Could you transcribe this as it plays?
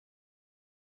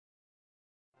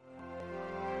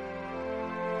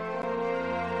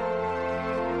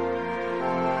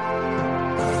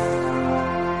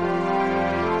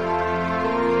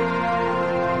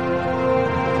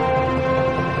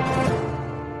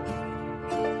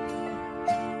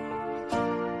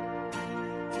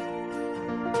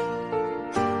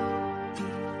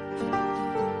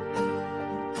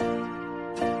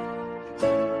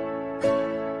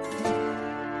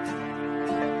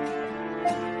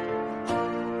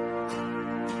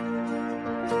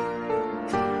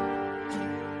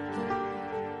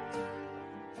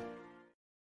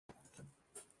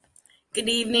Good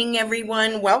evening,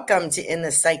 everyone. Welcome to In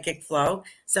the Psychic Flow.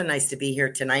 So nice to be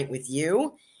here tonight with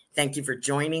you. Thank you for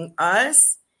joining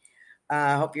us.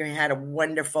 I hope you had a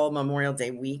wonderful Memorial Day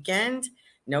weekend.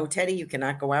 No, Teddy, you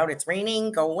cannot go out. It's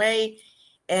raining. Go away.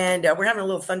 And we're having a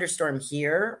little thunderstorm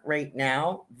here right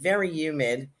now. Very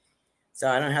humid. So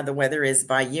I don't know how the weather is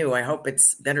by you. I hope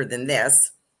it's better than this.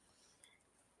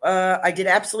 I did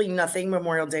absolutely nothing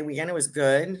Memorial Day weekend. It was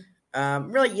good.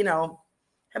 Really,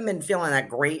 haven't been feeling that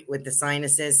great with the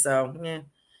sinuses. So,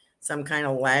 some kind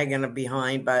of lagging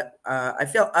behind. But I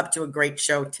feel up to a great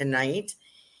show tonight.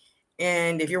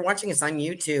 And if you're watching us on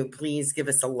YouTube, please give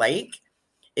us a like.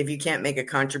 If you can't make a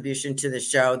contribution to the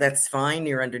show, that's fine.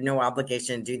 You're under no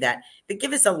obligation to do that. But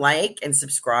give us a like and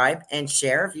subscribe and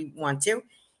share if you want to.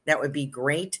 That would be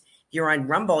great. If you're on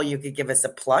Rumble, you could give us a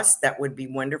plus. That would be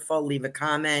wonderful. Leave a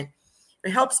comment.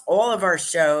 It helps all of our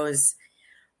shows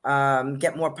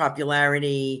get more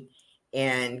popularity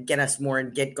and get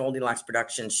Goldilocks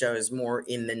Production shows more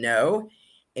in the know.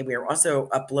 And we are also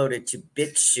uploaded to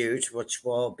BitChute, which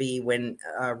will be when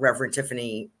Reverend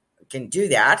Tiffany can do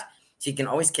that. So you can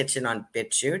always catch it on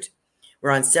BitChute. We're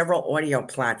on several audio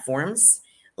platforms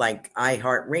like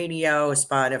iHeartRadio,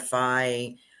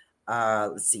 Spotify,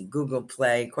 Google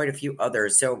Play, quite a few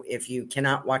others. So if you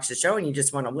cannot watch the show and you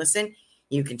just want to listen,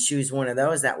 you can choose one of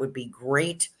those. That would be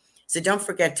great. So don't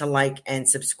forget to like and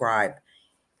subscribe.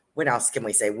 What else can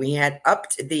we say? We had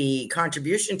upped the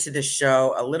contribution to the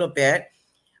show a little bit.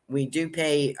 We do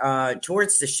pay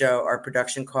towards the show our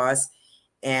production costs.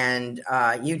 And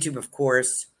YouTube, of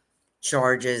course,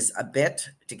 charges a bit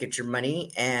to get your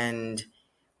money. And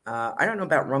I don't know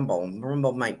about Rumble.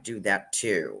 Rumble might do that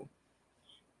too.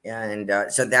 And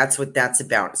so that's what that's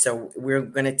about. So we're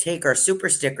going to take our super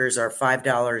stickers, our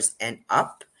 $5 and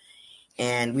up.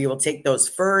 And we will take those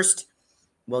first.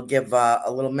 We'll give a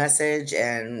little message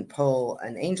and pull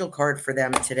an angel card for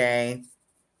them today,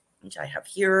 which I have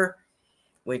here,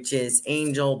 which is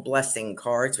Angel Blessing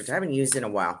cards, which I haven't used in a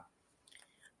while.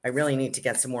 I really need to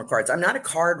get some more cards. I'm not a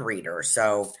card reader,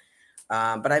 so,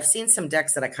 but I've seen some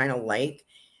decks that I kind of like,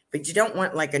 but you don't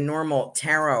want like a normal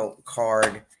tarot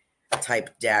card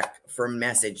type deck for a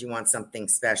message. You want something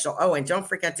special. Oh, and don't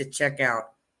forget to check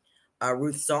out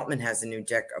Ruth Saltman has a new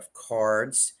deck of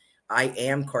cards. I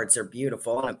Am cards are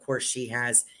beautiful. And of course, she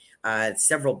has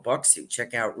several books. You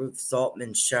check out Ruth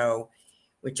Saltman's show,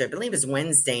 which I believe is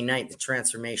Wednesday night, The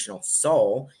Transformational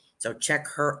Soul. So check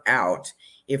her out.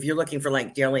 If you're looking for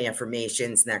like daily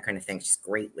affirmations and that kind of thing, she's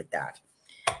great with that.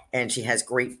 And she has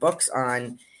great books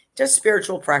on just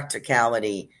spiritual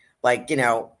practicality, like,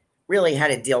 really how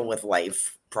to deal with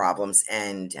life problems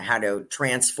and how to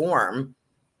transform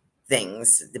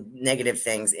things, the negative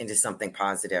things, into something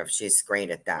positive. She's great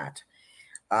at that.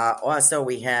 Also,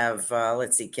 we have,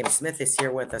 Kim Smith is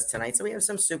here with us tonight. So we have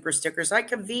some super stickers. Hi,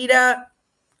 Kavita.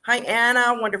 Hi,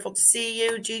 Anna. Wonderful to see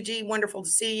you. Gigi, wonderful to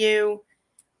see you.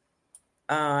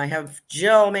 I have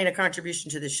Jill made a contribution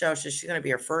to the show. So she's going to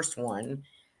be our first one.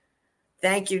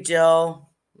 Thank you, Jill.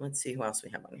 Let's see who else we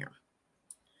have on here.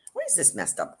 Why is this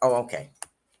messed up? Oh, okay.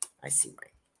 I see why.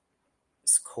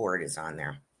 This cord is on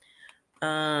there.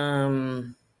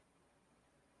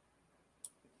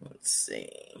 Let's see.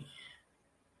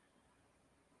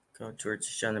 Go towards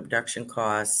the show and the production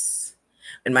costs.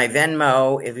 And my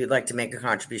Venmo, if you'd like to make a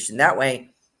contribution that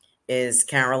way, is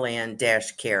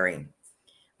Carolan-Carey.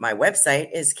 My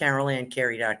website is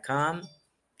carolancarey.com.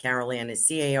 Carolan is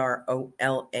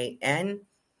Carolan.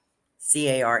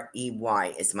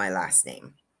 Carey is my last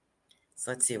name.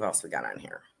 So let's see what else we got on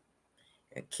here.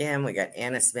 We got Kim, we got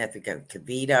Anna Smith, we got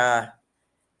Kavita.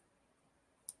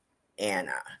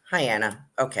 Anna. Hi, Anna.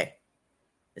 Okay.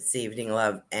 This evening,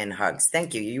 love and hugs.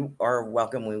 Thank you. You are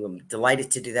welcome. We were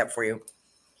delighted to do that for you.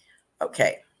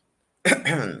 Okay.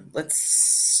 Let's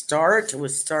start. We'll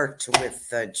start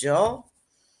with Jill.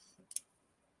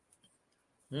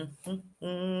 Let's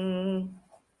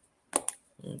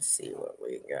see what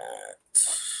we got.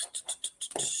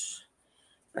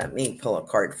 Let me pull a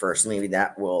card first. Maybe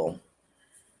that will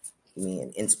give me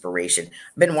an inspiration.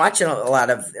 I've been watching a lot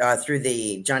of, through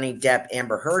the Johnny Depp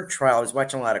Amber Heard trial, I was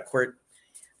watching a lot of court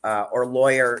or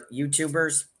lawyer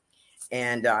YouTubers.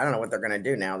 And I don't know what they're going to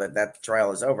do now that that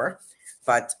trial is over.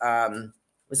 But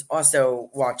was also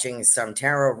watching some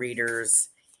tarot readers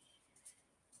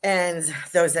and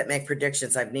those that make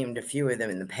predictions. I've named a few of them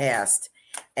in the past.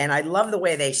 And I love the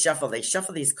way they shuffle. They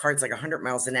shuffle these cards like 100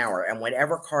 miles an hour. And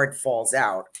whatever card falls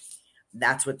out,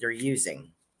 that's what they're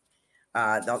using.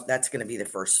 That's going to be the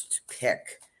first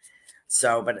pick.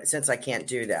 So, but since I can't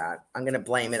do that, I'm going to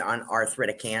blame it on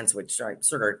arthritic hands, which I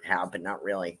sort of have, but not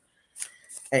really.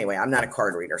 Anyway, I'm not a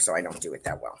card reader, so I don't do it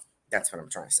that well. That's what I'm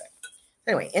trying to say.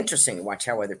 Anyway, interesting to watch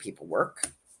how other people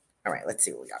work. All right, let's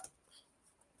see what we got.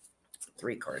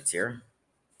 3 cards here.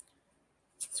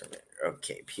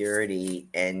 Okay, purity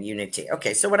and unity.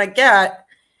 Okay, so what I got,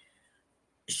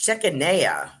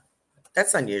 Shekinah.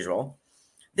 That's unusual.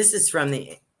 This is from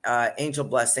the Angel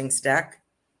Blessings deck,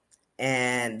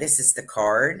 and this is the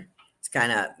card. It's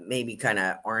kind of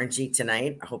orangey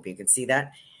tonight. I hope you can see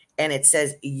that. And it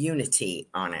says unity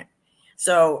on it.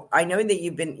 So I know that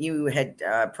you had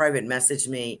private messaged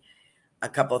me a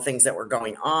couple of things that were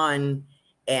going on.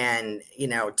 And,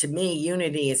 to me,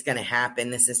 unity is going to happen.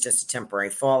 This is just a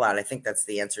temporary fallout. I think that's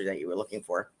the answer that you were looking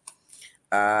for.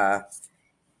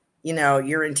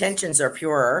 Your intentions are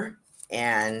pure,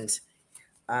 and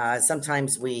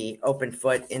sometimes we open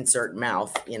foot, insert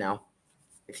mouth.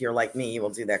 If you're like me, you will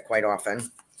do that quite often.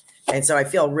 And so I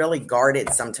feel really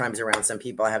guarded sometimes around some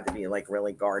people. I have to be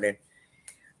really guarded.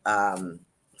 But,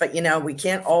 we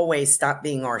can't always stop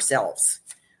being ourselves.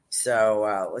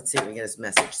 So let's see if we get this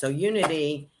message. So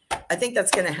unity, I think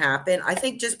that's going to happen. I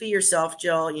think just be yourself,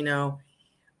 Jill.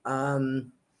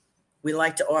 We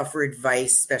like to offer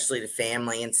advice, especially to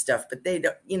family and stuff, but they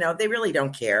don't, they really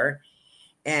don't care.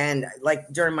 And like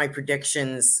during my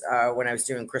predictions, when I was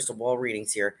doing crystal ball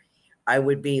readings here, I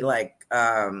would be like,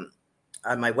 on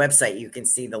my website, you can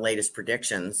see the latest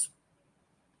predictions.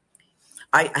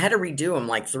 I had to redo them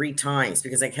like 3 times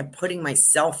because I kept putting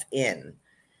myself in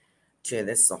to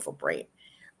this awful bright.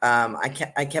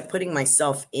 I kept putting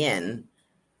myself in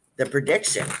the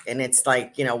prediction, and it's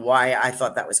like, why I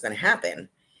thought that was going to happen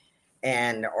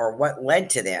or what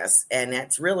led to this. And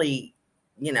that's really,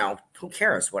 who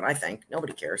cares what I think?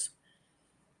 Nobody cares.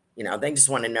 They just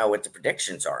want to know what the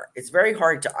predictions are. It's very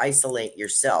hard to isolate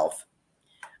yourself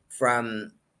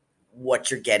from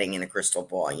what you're getting in a crystal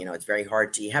ball. It's very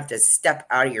hard you have to step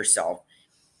out of yourself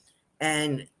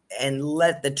and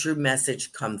let the true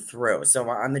message come through. So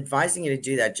I'm advising you to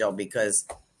do that, Jill, because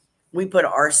we put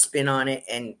our spin on it,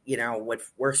 and what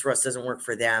works for us doesn't work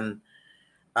for them.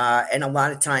 And a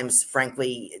lot of times,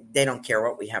 frankly, they don't care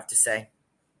what we have to say.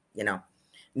 My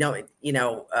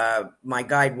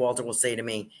guide Walter will say to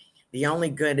me, the only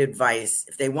good advice,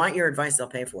 if they want your advice, they'll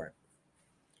pay for it.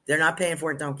 If they're not paying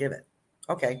for it, don't give it.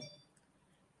 Okay.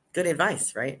 Good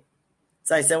advice, right?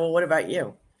 So I said, well, what about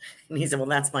you? And he said, well,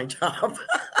 that's my job.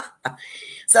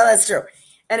 So that's true.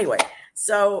 Anyway,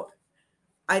 so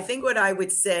I think what I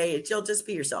would say, Jill, just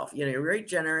be yourself. You're very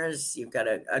generous. You've got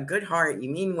a good heart. You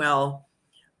mean well.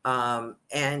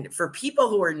 And for people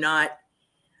who are not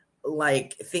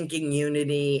like thinking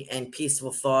unity and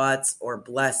peaceful thoughts or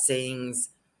blessings,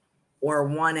 or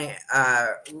want to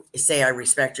say, I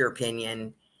respect your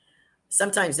opinion,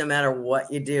 sometimes no matter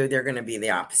what you do, they're going to be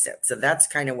the opposite. So that's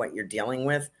kind of what you're dealing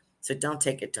with. So don't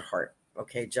take it to heart.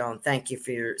 Okay, Joan, thank you for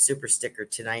your super sticker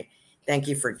tonight. Thank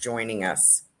you for joining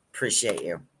us. Appreciate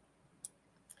you.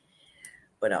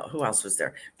 But who else was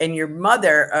there? And your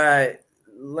mother,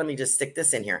 let me just stick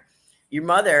this in here. Your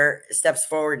mother steps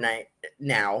forward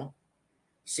now.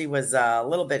 She was a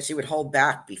little bit, she would hold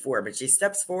back before, but she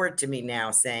steps forward to me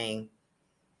now saying,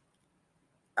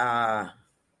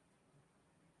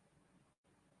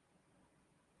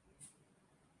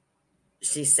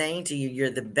 she's saying to you, you're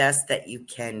the best that you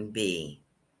can be.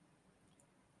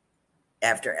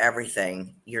 After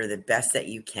everything, you're the best that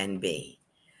you can be.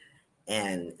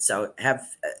 And so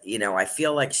I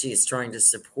feel like she's trying to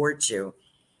support you.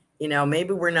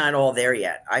 Maybe we're not all there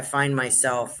yet. I find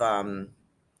myself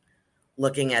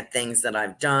looking at things that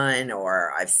I've done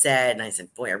or I've said, and I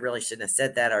said, boy, I really shouldn't have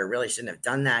said that, or I really shouldn't have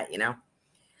done that,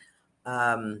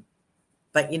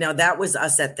 But, that was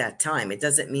us at that time. It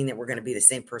doesn't mean that we're going to be the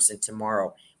same person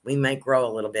tomorrow. We might grow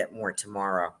a little bit more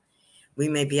tomorrow. We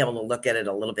may be able to look at it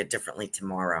a little bit differently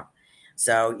tomorrow.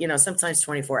 So, sometimes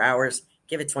 24 hours,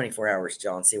 give it 24 hours,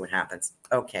 Jill, and see what happens.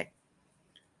 Okay.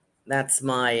 That's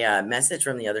my message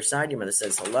from the other side. Your mother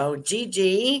says hello.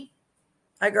 Gigi.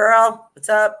 Hi, girl. What's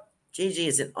up? Gigi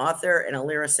is an author and a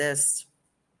lyricist.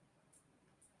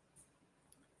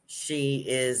 She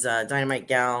is a dynamite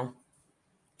gal,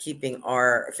 keeping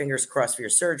our fingers crossed for your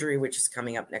surgery, which is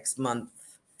coming up next month.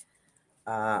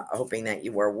 Hoping that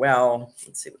you are well.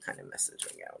 Let's see what kind of message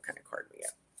we got. What kind of card we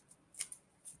got.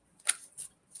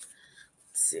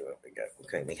 Let's see what we got.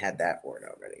 Okay, we had that word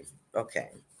already. Okay.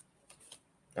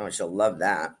 Oh, she'll love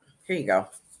that. Here you go.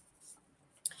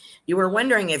 You were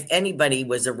wondering if anybody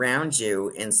was around you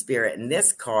in spirit, and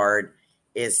this card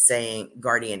is saying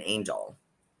guardian angel.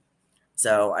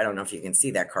 So I don't know if you can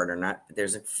see that card or not, but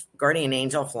there's a guardian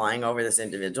angel flying over this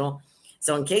individual.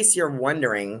 So in case you're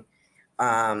wondering,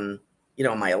 am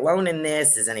I alone in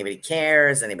this? Does anybody care?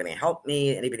 Does anybody help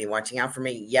me? Anybody watching out for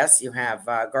me? Yes, you have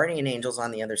guardian angels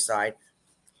on the other side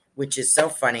which is so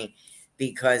funny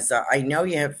because I know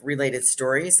you have related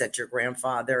stories that your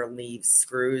grandfather leaves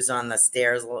screws on the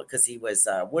stairs because he was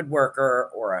a woodworker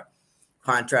or a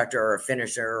contractor or a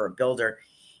finisher or a builder,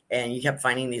 and you kept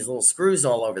finding these little screws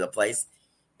all over the place,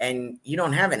 and you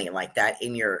don't have any like that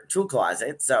in your tool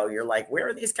closet. So you're like, where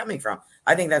are these coming from?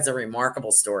 I think that's a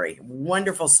remarkable story,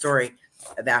 wonderful story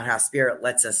about how spirit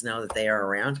lets us know that they are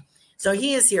around. So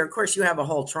he is here. Of course, you have a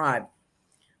whole tribe.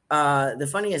 The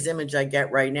funniest image I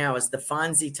get right now is the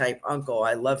Fonzie type uncle.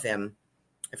 I love him.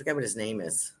 I forget what his name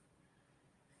is.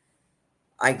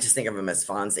 I just think of him as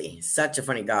Fonzie. Such a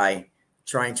funny guy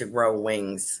trying to grow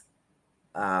wings,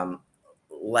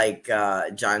 like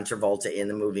John Travolta in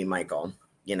the movie Michael.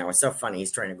 You know, it's so funny.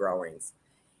 He's trying to grow wings.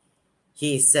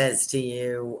 He says to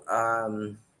you,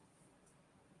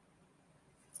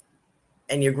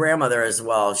 and your grandmother as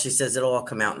well, she says it'll all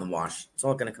come out in the wash. It's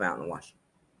all going to come out in the wash,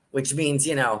 which means,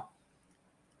 you know,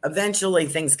 eventually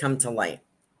things come to light.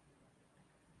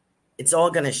 It's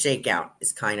all going to shake out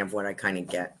is kind of what I kind of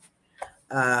get.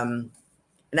 And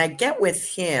I get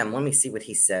with him, let me see what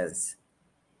he says.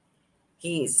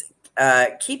 He's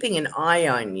keeping an eye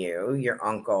on you, your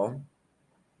uncle.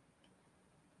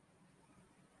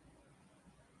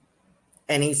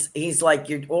 And he's like,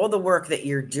 all the work that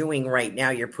you're doing right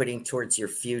now, you're putting towards your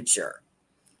future.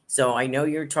 So I know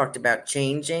you talked about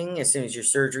changing as soon as your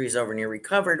surgery is over and you're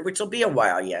recovered, which will be a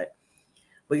while yet.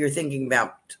 But you're thinking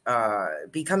about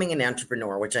becoming an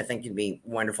entrepreneur, which I think you'd be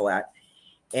wonderful at,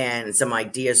 and some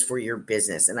ideas for your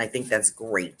business. And I think that's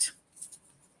great.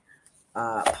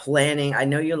 Planning. I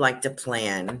know you like to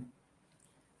plan.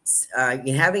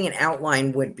 Having an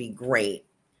outline would be great.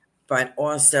 But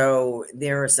also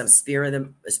there are some spur of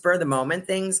the moment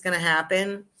things going to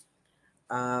happen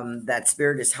that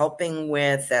spirit is helping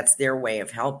with. That's their way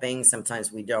of helping.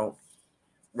 Sometimes we don't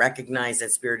recognize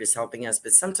that spirit is helping us,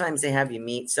 but sometimes they have you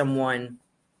meet someone.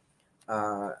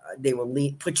 They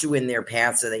will put you in their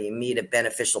path so that you meet a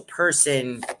beneficial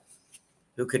person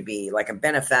who could be like a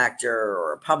benefactor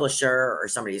or a publisher or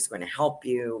somebody who's going to help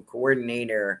you,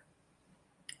 coordinator,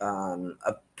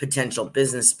 a potential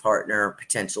business partner,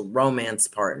 potential romance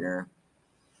partner.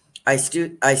 I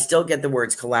still get the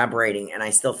words collaborating, and I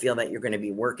still feel that you're going to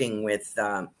be working with.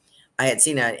 I had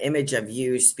seen an image of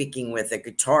you speaking with a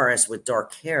guitarist with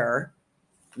dark hair,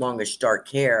 longish dark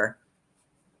hair,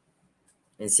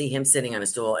 and see him sitting on a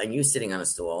stool and you sitting on a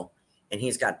stool, and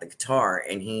he's got the guitar,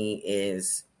 and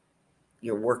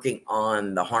you're working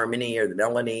on the harmony or the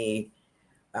melody.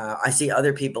 I see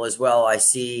other people as well. I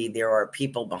see there are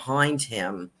people behind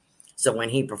him. So when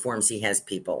he performs, he has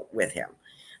people with him.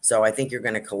 So I think you're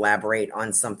going to collaborate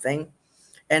on something.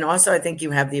 And also, I think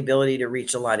you have the ability to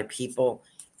reach a lot of people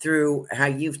through how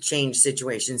you've changed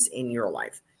situations in your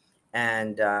life.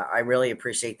 And I really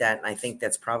appreciate that. And I think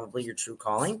that's probably your true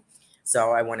calling.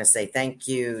 So I want to say thank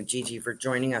you, Gigi, for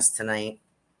joining us tonight.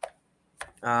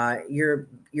 Your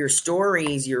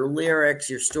stories, your lyrics,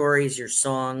 your stories, your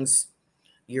songs,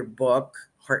 your book,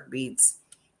 Heartbeats,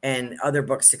 and other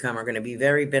books to come are going to be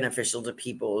very beneficial to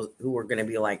people who are going to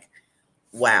be like,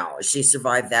 wow, she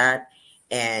survived that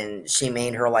and she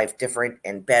made her life different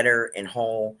and better and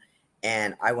whole.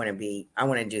 And I want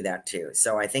to do that too.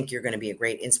 So I think you're going to be a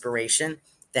great inspiration.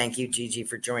 Thank you, Gigi,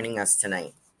 for joining us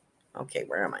tonight. Okay,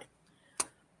 where am I?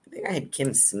 I think I had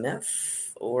Kim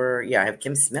Smith I have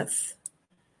Kim Smith.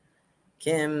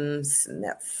 Kim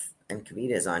Smith and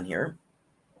Kavita's on here.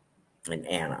 And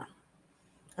Anna.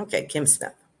 Okay, Kim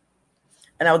Smith.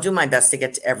 And I'll do my best to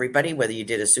get to everybody, whether you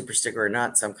did a super sticker or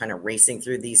not. So I'm kind of racing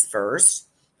through these first.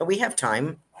 But we have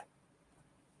time.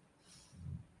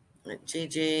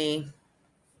 Gigi.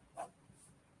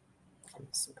 Kim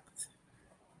Smith.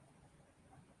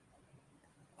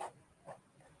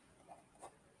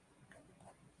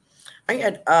 I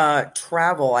had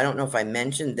travel. I don't know if I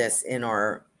mentioned this in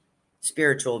our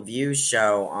Spiritual Views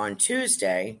show on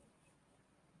Tuesday.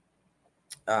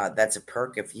 That's a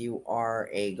perk if you are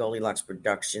a Goldilocks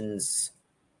Productions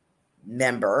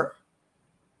member.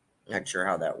 Not sure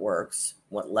how that works,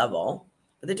 what level,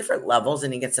 but the different levels,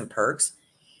 and you get some perks.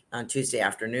 On Tuesday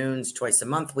afternoons, twice a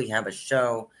month, we have a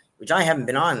show, which I haven't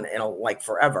been on in like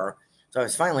forever. So I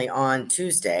was finally on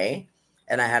Tuesday,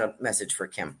 and I had a message for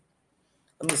Kim.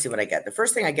 Let me see what I get. The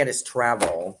first thing I get is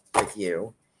travel with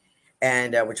you,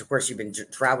 and which, of course, you've been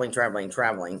traveling.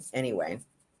 Anyway,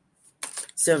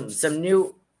 some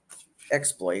new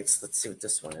exploits. Let's see what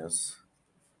this one is.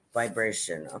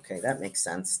 Vibration. Okay, that makes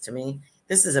sense to me.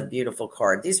 This is a beautiful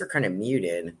card. These are kind of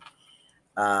muted.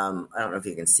 I don't know if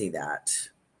you can see that.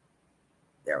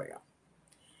 There we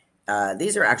go.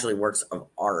 These are actually works of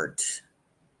art.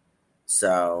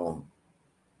 So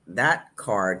that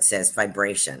card says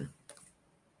vibration.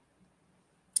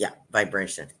 Yeah,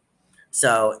 vibration.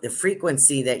 So the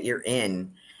frequency that you're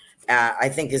in, I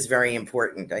think is very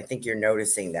important. I think you're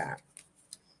noticing that.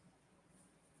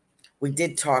 We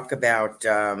did talk about,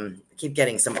 keep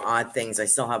getting some odd things. I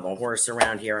still have a horse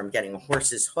around here. I'm getting a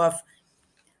horse's hoof.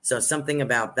 So something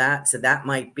about that. So that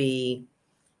might be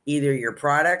either your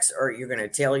products, or you're going to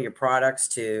tailor your products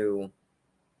to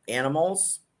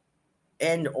animals,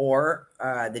 and or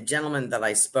the gentleman that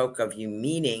I spoke of you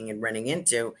meeting and running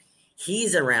into,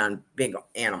 he's around big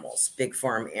animals, big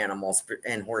farm animals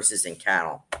and horses and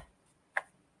cattle.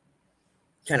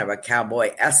 Kind of a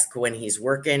cowboy-esque when he's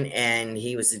working, and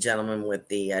he was a gentleman with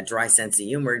the dry sense of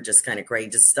humor, just kind of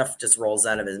great, just stuff just rolls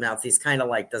out of his mouth. He's kind of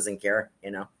like doesn't care, you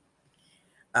know.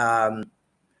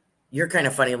 You're kind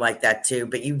of funny like that too,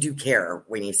 but you do care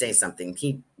when you say something.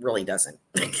 He really doesn't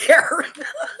care.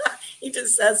 He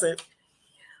just says it.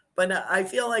 But I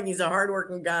feel like he's a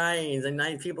hardworking guy. He's a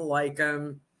nice, people like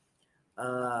him.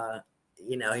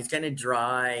 You know, he's kind of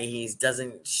dry. He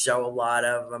doesn't show a lot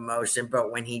of emotion,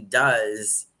 but when he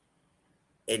does,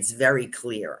 it's very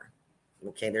clear.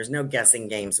 Okay, there's no guessing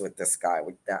games with this guy.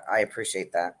 I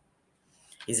appreciate that.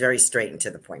 He's very straight and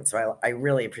to the point. So I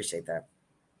really appreciate that.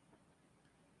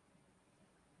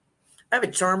 I have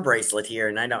a charm bracelet here,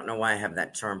 and I don't know why I have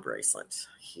that charm bracelet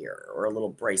here, or a little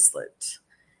bracelet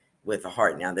with a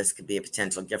heart. Now, this could be a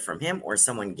potential gift from him, or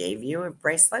someone gave you a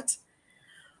bracelet.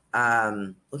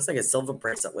 Looks like a silver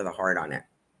bracelet with a heart on it.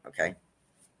 Okay.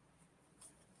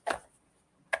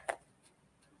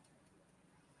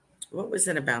 What was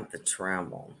it about the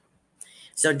travel?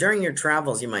 So during your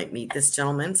travels, you might meet this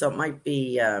gentleman. So it might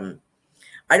be,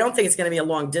 I don't think it's going to be a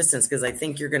long distance, because I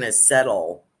think you're going to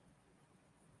settle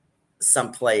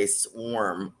someplace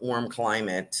warm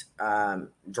climate,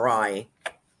 dry.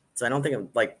 So I don't think of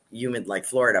like humid like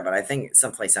Florida, but I think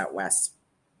someplace out west.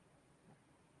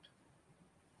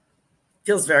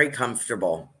 Feels very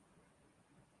comfortable.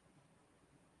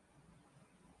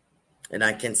 And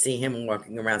I can see him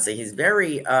walking around. So he's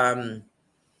very,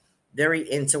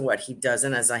 very into what he does.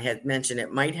 And as I had mentioned,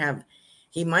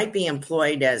 he might be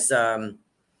employed as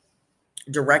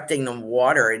directing the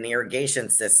water and irrigation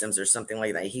systems or something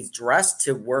like that. He's dressed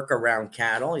to work around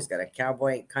cattle. He's got a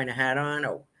cowboy kind of hat on,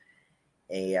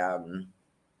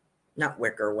 not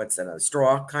wicker, what's that, a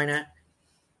straw kind of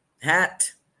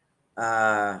hat.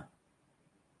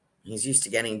 He's used to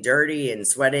getting dirty and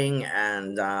sweating,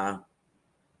 and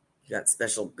got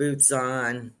special boots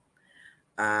on.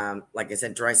 Like I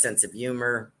said, dry sense of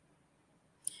humor.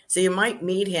 So you might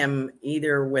meet him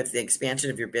either with the expansion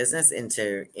of your business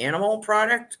into animal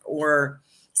product, or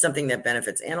something that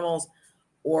benefits animals,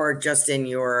 or just in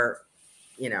your,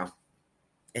 you know,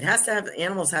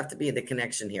 animals have to be the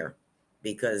connection here,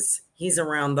 because he's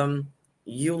around them,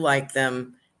 you like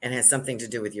them, and has something to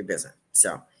do with your business.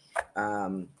 So,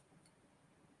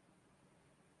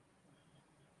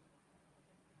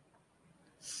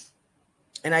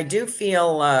 and I do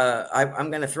feel,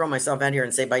 I'm going to throw myself out here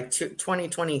and say by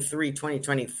 2023,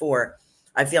 2024,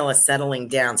 I feel a settling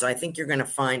down. So I think you're going to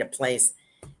find a place,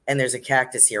 and there's a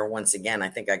cactus here once again. I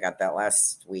think I got that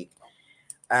last week.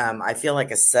 I feel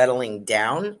like a settling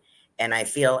down, and I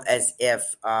feel as if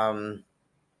I'm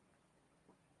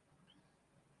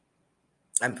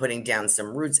putting down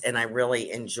some roots, and I really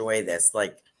enjoy this,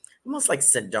 like almost like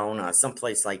Sedona,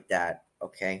 someplace like that.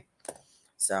 Okay.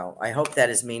 So I hope that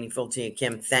is meaningful to you,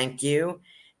 Kim. Thank you.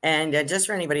 And just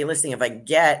for anybody listening, if I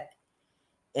get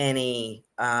any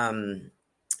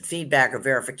feedback or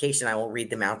verification, I will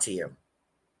read them out to you.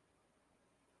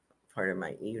 Part of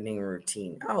my evening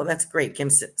routine. Oh, that's great. Kim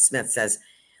Smith says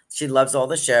she loves all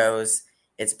the shows.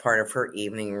 It's part of her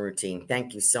evening routine.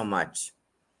 Thank you so much.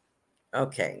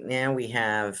 Okay, now we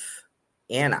have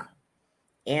Anna.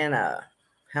 Anna,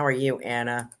 how are you,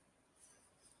 Anna?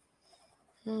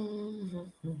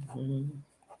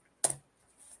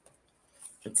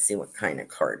 Let's see what kind of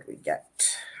card we get.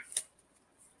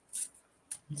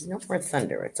 There's no more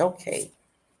thunder. It's okay.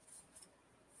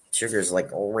 Sugar's like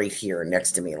right here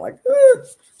next to me. Like,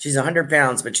 she's 100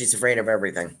 pounds, but she's afraid of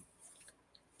everything.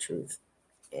 Truth.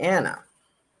 Anna.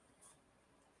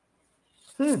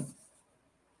 I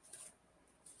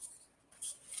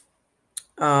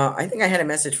think I had a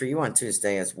message for you on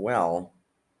Tuesday as well.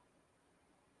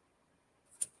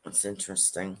 That's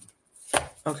interesting.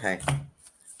 Okay.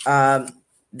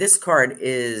 This card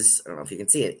is, I don't know if you can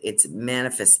see it, it's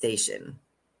manifestation.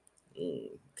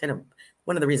 Kind of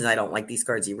one of the reasons I don't like these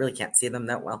cards, you really can't see them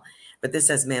that well, but this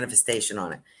says manifestation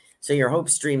on it. So your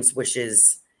hopes, dreams,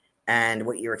 wishes, and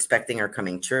what you're expecting are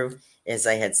coming true. As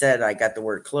I had said, I got the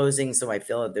word closing, so I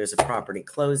feel that there's a property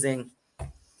closing.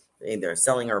 either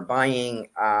selling or buying.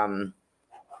 And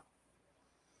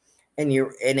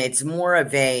it's more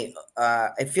of a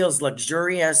it feels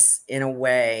luxurious in a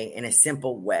way, in a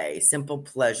simple way, simple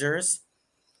pleasures.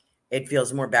 It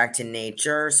feels more back to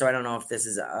nature. So I don't know if this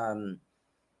is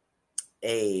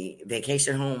a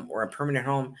vacation home or a permanent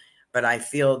home, but I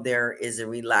feel there is a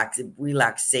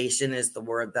relaxation is the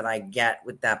word that I get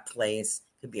with that place.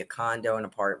 It could be a condo, an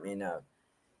apartment, a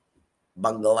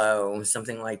bungalow,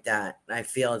 something like that. I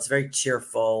feel it's very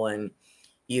cheerful and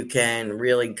you can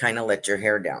really kind of let your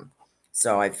hair down.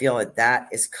 So I feel that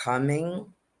is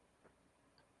coming.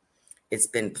 It's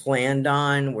been planned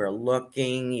on. We're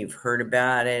looking. You've heard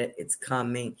about it. It's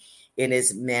coming. It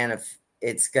is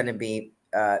it's going to be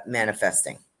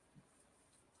manifesting.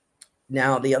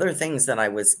 Now, the other things that I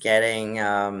was getting,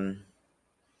 I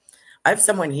have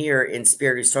someone here in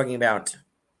spirit who's talking about,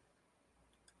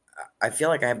 I feel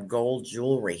like I have gold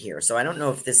jewelry here. So I don't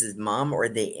know if this is mom or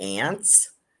the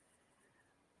aunts.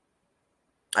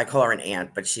 I call her an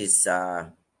aunt, but she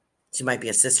might be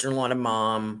a sister-in-law to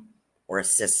mom or a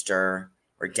sister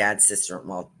or dad's sister.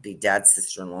 Well, be dad's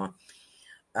sister-in-law.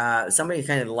 Somebody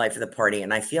kind of the life of the party.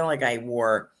 And I feel like I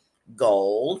wore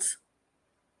gold.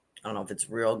 I don't know if it's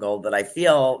real gold, but I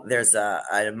feel there's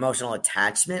an emotional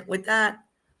attachment with that.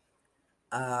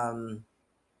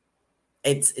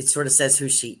 It sort of says who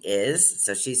she is.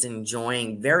 So she's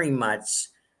enjoying very much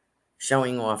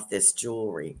showing off this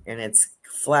jewelry. And it's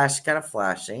kind of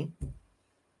flashy.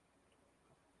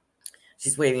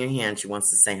 She's waving her hand. She wants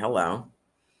to say hello.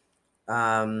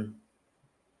 And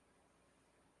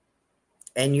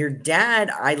your dad,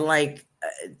 I like,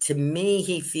 to me,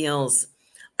 he feels,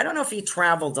 I don't know if he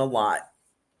traveled a lot,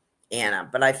 Anna,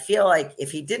 but I feel like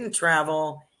if he didn't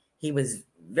travel, he was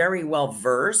very well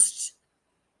versed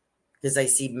because I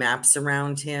see maps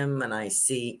around him and I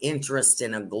see interest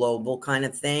in a global kind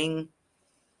of thing.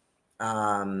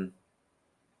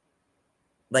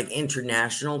 Like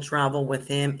international travel with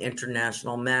him,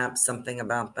 international maps, something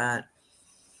about that.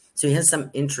 So he has some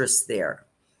interest there.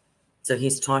 So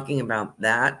he's talking about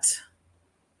that.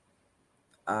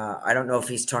 I don't know if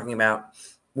he's talking about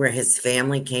where his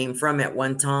family came from at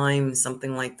one time,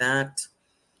 something like that.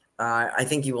 I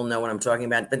think you will know what I'm talking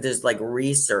about, but there's like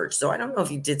research. So I don't know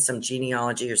if you did some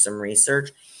genealogy or some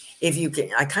research. If you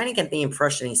can, I kind of get the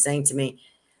impression he's saying to me,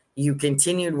 you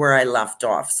continued where I left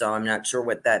off. So I'm not sure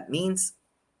what that means.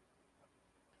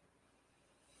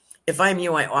 If I'm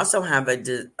you, I also have a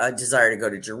desire to go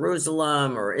to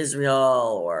Jerusalem or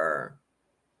Israel or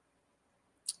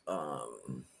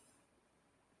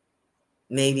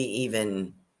maybe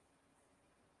even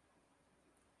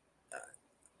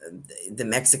the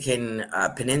Mexican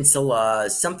peninsula,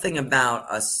 something about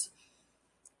us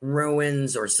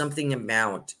ruins or something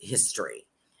about history.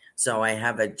 So I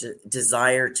have a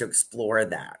desire to explore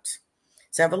that.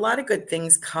 So I have a lot of good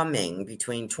things coming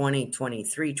between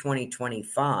 2023,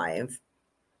 2025.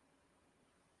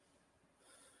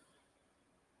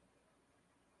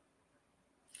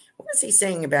 What is he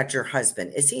saying about your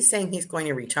husband? Is he saying he's going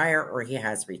to retire or he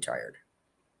has retired?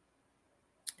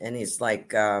 And he's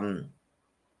like,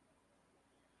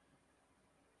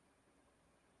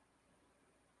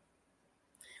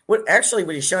 what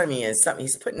he's showing me is something.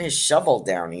 He's putting his shovel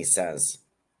down, he says.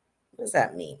 What does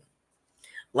that mean?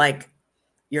 Like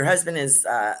your husband is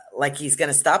like he's going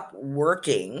to stop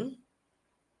working,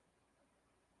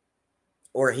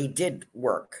 or he did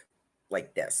work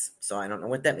like this. So I don't know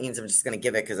what that means. I'm just going to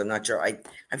give it because I'm not sure. I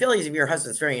feel like if your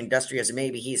husband's very industrious,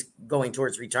 maybe he's going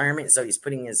towards retirement, so he's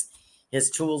putting his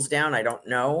tools down. I don't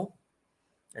know.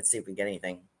 Let's see if we get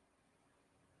anything.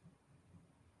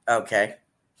 Okay.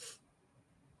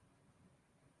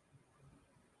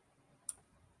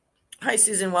 Hi,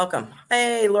 Susan. Welcome.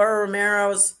 Hey, Laura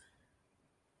Romero's.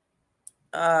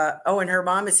 And her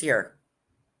mom is here.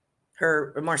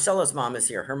 Marcelo's mom is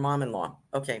here. Her mom-in-law.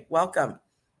 Okay, welcome.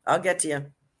 I'll get to you.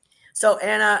 So,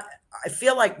 Anna, I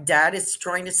feel like Dad is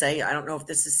trying to say, I don't know if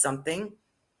this is something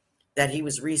that he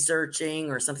was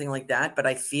researching or something like that, but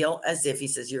I feel as if he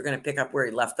says you're going to pick up where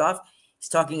he left off. He's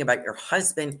talking about your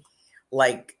husband,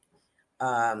 like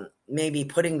maybe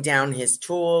putting down his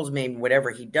tools, maybe whatever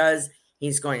he does,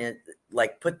 he's going to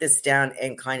like put this down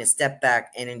and kind of step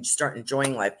back and start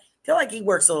enjoying life. I feel like he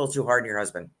works a little too hard, your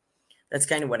husband. That's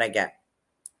kind of what I get.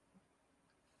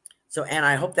 So, Anna,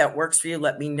 I hope that works for you.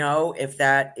 Let me know if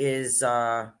that is.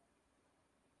 Nice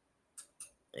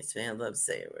man, love to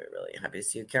say we're really happy to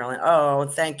see you, Caroline. Oh,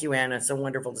 thank you, Anna. So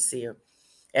wonderful to see you.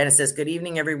 Anna says, "Good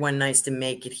evening, everyone. Nice to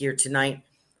make it here tonight.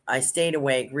 I stayed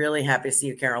awake. Really happy to see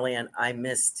you, Caroline. I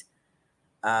missed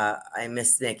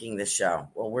making the show.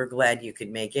 Well, we're glad you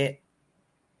could make it.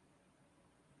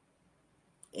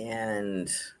 And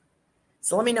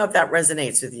so let me know if that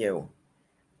resonates with you.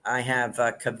 I have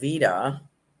Kavita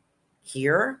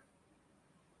here.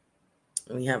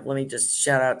 Let me just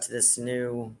shout out to this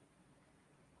new.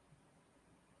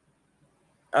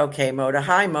 Okay, Moda.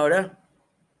 Hi, Moda.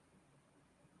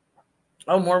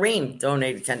 Oh, Maureen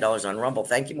donated $10 on Rumble.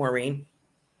 Thank you, Maureen.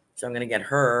 So I'm going to get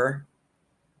her,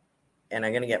 and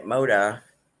I'm going to get Moda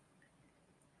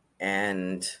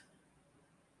and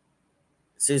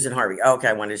Susan Harvey. Oh, okay,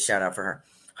 I wanted to shout out for her.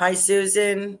 Hi,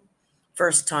 Susan.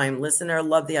 First time listener.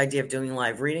 Love the idea of doing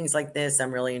live readings like this.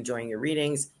 I'm really enjoying your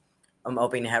readings. I'm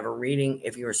hoping to have a reading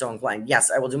if you are so inclined.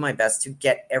 Yes, I will do my best to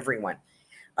get everyone.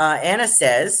 Anna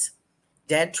says,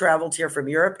 Dad traveled here from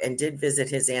Europe and did visit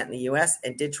his aunt in the U.S.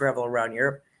 and did travel around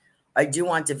Europe. I do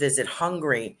want to visit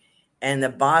Hungary and the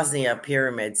Bosnia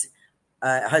pyramids.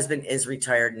 Husband is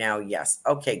retired now. Yes.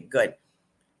 Okay, good.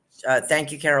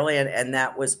 Thank you, Carol Ann. And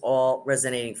that was all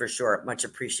resonating for sure. Much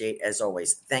appreciate as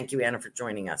always. Thank you, Anna, for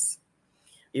joining us.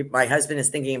 My husband is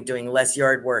thinking of doing less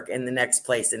yard work in the next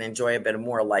place and enjoy a bit of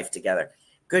more life together.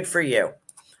 Good for you.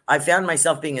 I found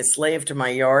myself being a slave to my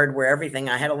yard where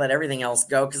I had to let everything else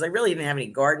go because I really didn't have any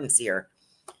gardens here.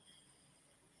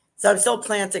 So I'm still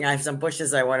planting. I have some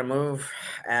bushes I want to move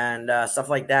and stuff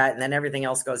like that. And then everything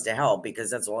else goes to hell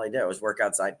because that's all I do is work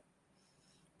outside.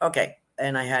 Okay.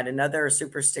 And I had another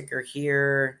super sticker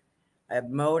here. I have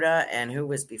Moda. And who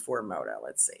was before Moda?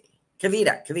 Let's see.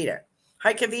 Kavita.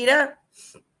 Hi, Kavita.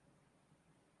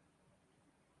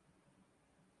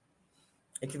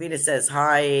 And Kavita says,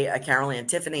 hi, Carol and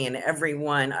Tiffany and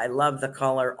everyone. I love the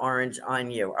color orange on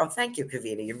you. Oh, thank you,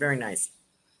 Kavita. You're very nice.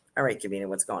 All right, Kavita,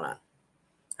 what's going on?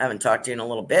 I haven't talked to you in a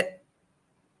little bit.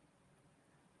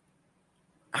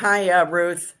 Hi,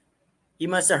 Ruth. You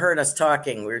must have heard us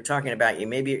talking. We were talking about you.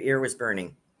 Maybe your ear was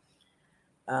burning.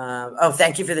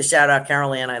 Thank you for the shout out,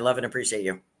 Carol Ann. I love and appreciate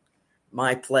you.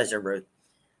 My pleasure, Ruth.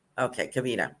 Okay,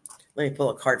 Kavita. Let me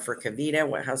pull a card for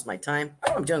Kavita. How's my time?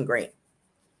 Oh, I'm doing great.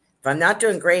 If I'm not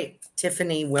doing great,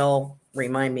 Tiffany will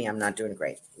remind me I'm not doing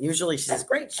great. Usually she says,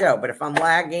 great show. But if I'm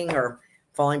lagging or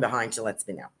falling behind, she lets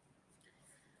me know.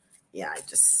 Yeah,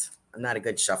 I'm not a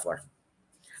good shuffler.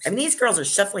 I mean, these girls are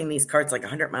shuffling these cards like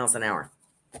 100 miles an hour.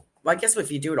 Well, I guess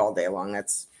if you do it all day long,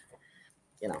 that's,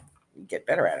 you get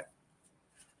better at it.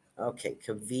 Okay,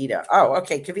 Kavita. Oh,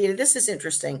 okay, Kavita, this is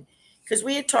interesting because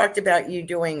we had talked about you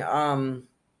doing,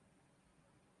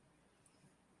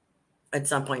 at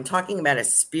some point, talking about a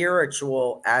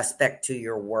spiritual aspect to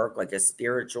your work, like a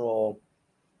spiritual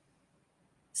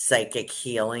psychic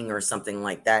healing or something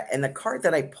like that. And the card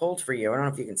that I pulled for you, I don't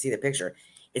know if you can see the picture,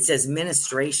 it says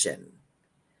ministration,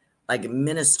 like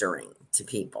ministering to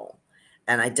people.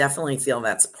 And I definitely feel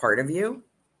that's part of you.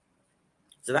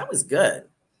 So that was good.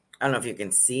 I don't know if you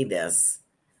can see this.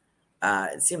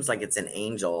 It seems like it's an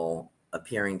angel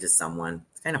appearing to someone.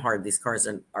 It's kind of hard. These cards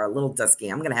are a little dusky.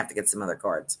 I'm going to have to get some other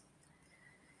cards.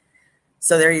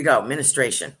 So there you go.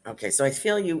 Ministration. Okay. So I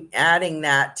feel you adding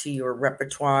that to your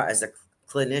repertoire as a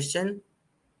clinician.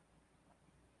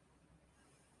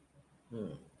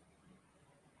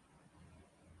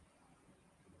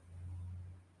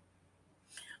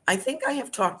 I think I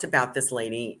have talked about this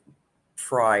lady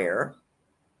prior.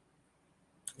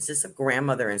 This is a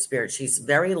grandmother in spirit. She's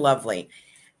very lovely.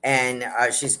 And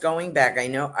she's going back.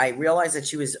 I realized that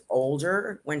she was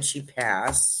older when she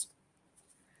passed,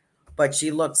 but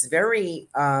she looks very,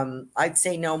 I'd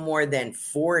say no more than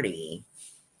 40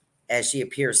 as she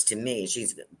appears to me.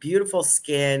 She's beautiful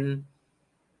skin.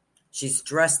 She's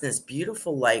dressed in this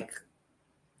beautiful, like,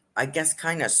 I guess,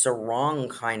 kind of sarong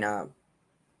kind of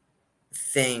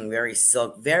thing. Very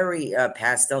silk, very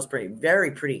pastels,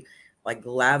 very pretty, like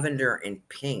lavender and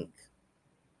pink.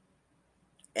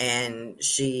 And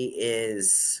she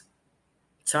is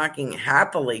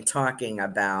happily talking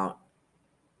about,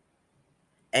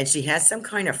 and she has some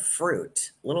kind of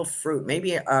little fruit,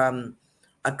 maybe a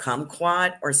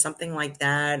kumquat or something like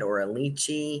that, or a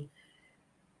lychee.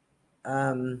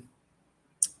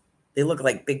 They look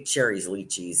like big cherries,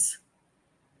 lychees,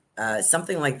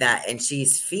 something like that. And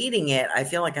she's feeding it. I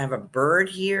feel like I have a bird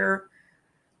here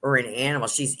or an animal.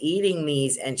 She's eating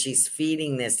these and she's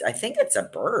feeding this. I think it's a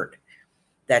bird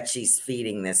that she's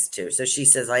feeding this to. So she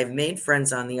says, I've made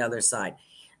friends on the other side.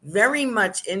 Very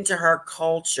much into her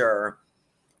culture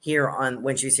here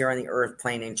when she's here on the earth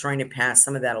plane and trying to pass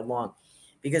some of that along,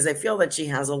 because I feel that she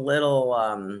has a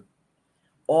little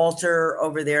altar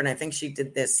over there. And I think she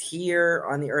did this here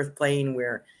on the earth plane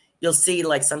where you'll see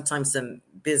like sometimes some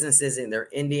businesses in they're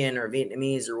Indian or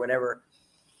Vietnamese or whatever,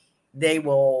 they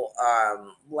will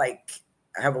like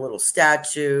have a little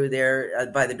statue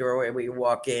there by the doorway where you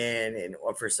walk in and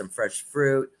offer some fresh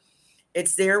fruit.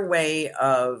 It's their way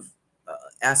of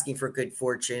asking for good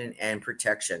fortune and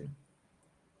protection,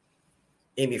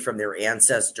 maybe from their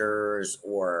ancestors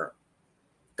or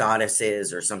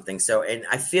goddesses or something. So, and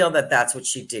I feel that that's what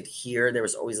she did here. There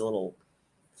was always a little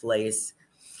place.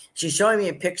 She's showing me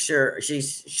a picture.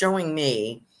 She's showing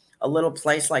me a little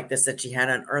place like this that she had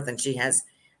on Earth, and she has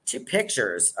two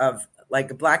pictures of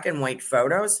like black and white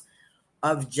photos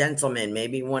of gentlemen.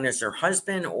 Maybe one is her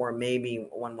husband, or maybe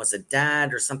one was a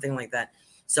dad, or something like that.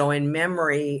 So, in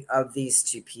memory of these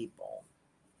two people.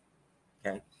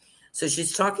 Okay. So,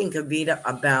 she's talking, Kavita,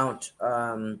 about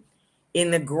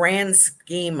in the grand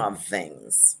scheme of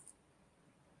things.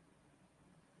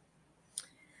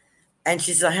 And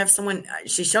she said, I have someone,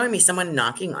 she's showing me someone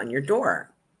knocking on your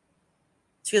door.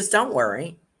 She goes, don't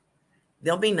worry,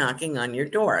 they'll be knocking on your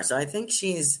door. So I think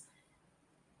she's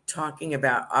talking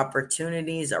about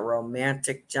opportunities, a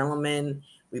romantic gentleman.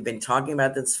 We've been talking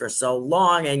about this for so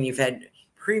long, and you've had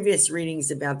previous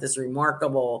readings about this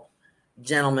remarkable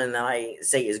gentleman that I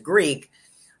say is Greek,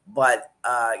 but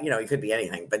he could be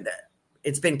anything. But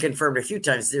it's been confirmed a few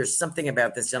times. There's something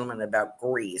about this gentleman about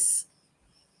Greece,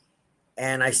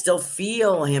 and I still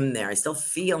feel him there. I still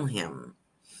feel him.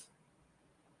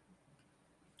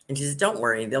 And she says, don't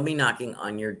worry, they'll be knocking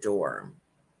on your door.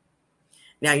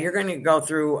 Now, you're going to go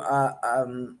through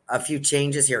a few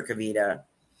changes here, Kavita.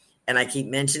 And I keep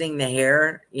mentioning the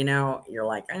hair. You're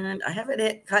like, I have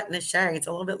it cut in a shag. It's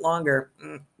a little bit longer.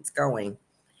 It's going.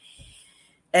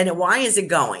 And why is it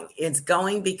going? It's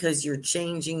going because you're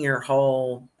changing your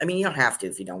whole... I mean, you don't have to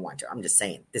if you don't want to. I'm just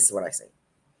saying. This is what I say.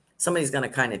 Somebody's going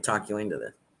to kind of talk you into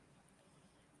this.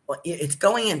 Well, it's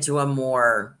going into a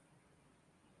more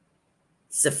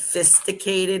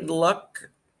sophisticated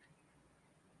look,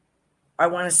 I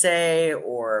want to say,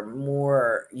 or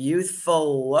more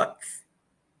youthful look.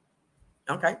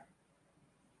 Okay.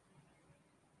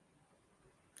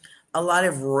 A lot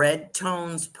of red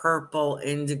tones, purple,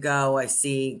 indigo. I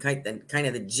see kind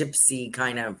of the gypsy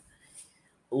kind of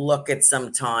look at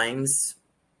sometimes,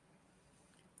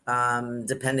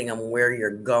 depending on where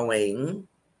you're going.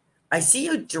 I see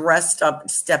you dressed up,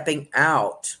 stepping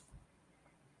out.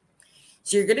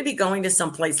 So you're going to be going to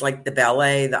some place like the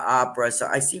ballet, the opera. So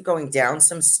I see you going down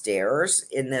some stairs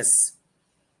in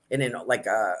an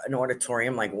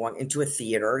auditorium, like one into a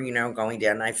theater, going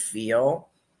down. I feel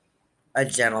a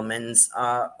gentleman's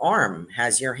arm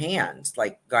has your hand,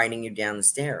 like guiding you down the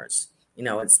stairs.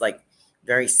 It's like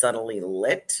very subtly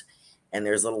lit, and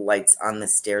there's little lights on the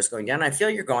stairs going down. I feel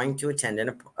you're going to attend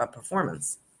a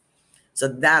performance. So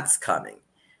that's coming.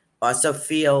 Also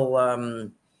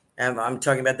feel... I'm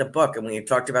talking about the book, and we had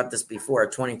talked about this before.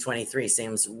 2023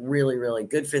 seems really, really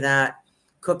good for that.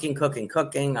 Cooking.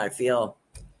 I feel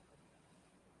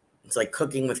it's like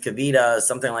cooking with Kavita,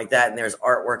 something like that. And there's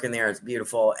artwork in there. It's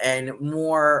beautiful. And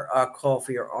more call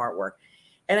for your artwork.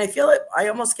 And I feel it. I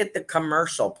almost get the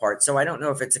commercial part. So I don't know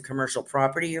if it's a commercial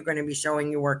property you're going to be showing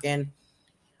your work in,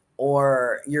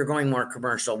 or you're going more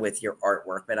commercial with your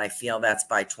artwork. But I feel that's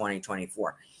by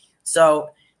 2024.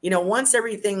 So once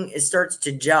everything starts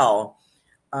to gel,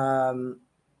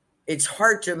 it's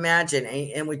hard to imagine.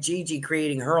 And with Gigi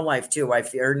creating her life too,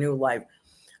 her new life,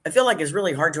 I feel like it's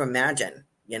really hard to imagine.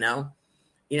 We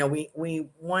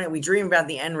dream about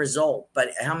the end result, but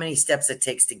how many steps it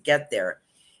takes to get there.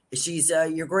 She's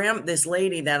this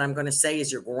lady that I'm going to say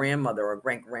is your grandmother or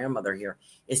great grandmother here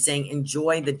is saying,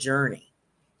 enjoy the journey.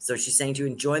 So she's saying to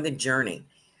enjoy the journey.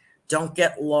 Don't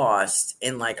get lost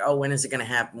in like, oh, when is it going to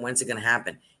happen? When's it going to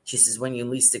happen? She says, when you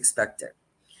least expect it.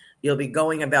 You'll be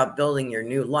going about building your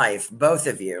new life. Both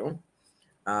of you,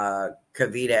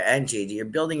 Kavita and Gigi, you're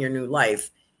building your new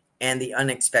life, and the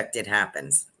unexpected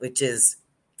happens, which is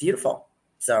beautiful.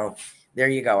 So there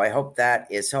you go. I hope that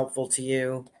is helpful to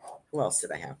you. Who else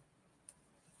did I have?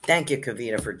 Thank you,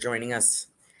 Kavita, for joining us.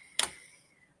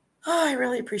 Oh, I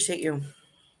really appreciate you.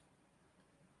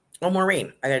 Oh,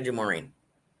 Maureen. I got to do Maureen.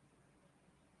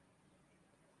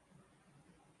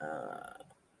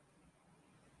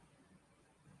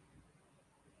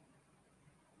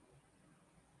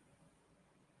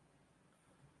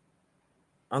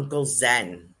 Uncle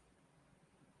Zen.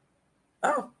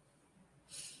 Oh,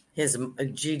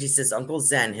 Gigi says Uncle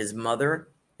Zen. His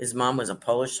mom was a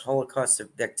Polish Holocaust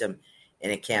victim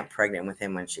in a camp, pregnant with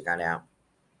him when she got out.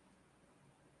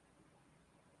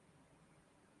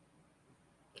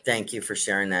 Thank you for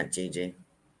sharing that, Gigi.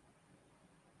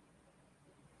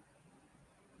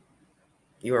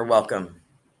 You are welcome.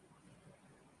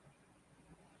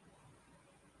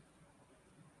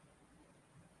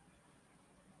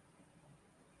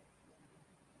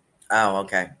 Oh,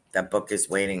 okay. That book is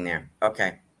waiting there.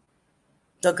 Okay.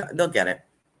 They'll get it.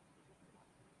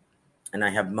 And I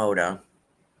have Moda,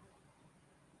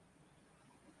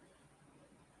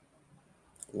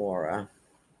 Laura,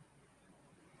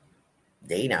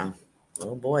 Dana.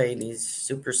 Oh boy, these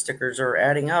super stickers are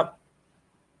adding up.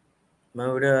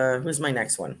 Moda, who's my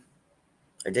next one?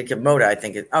 I did get Moda, I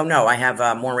think. Oh no, I have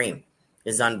Maureen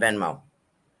is on Venmo,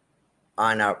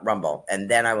 on Rumble. And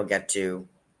then I will get to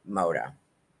Moda.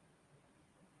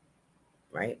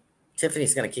 Right?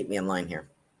 Tiffany's going to keep me in line here.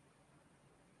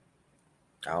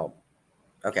 Oh,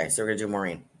 okay. So we're going to do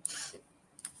Maureen.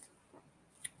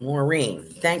 Maureen,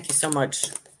 thank you so much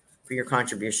for your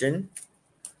contribution.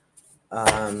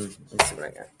 Let's see what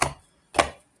I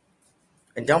got.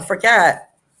 And don't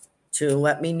forget to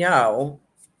let me know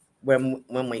when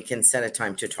we can set a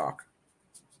time to talk.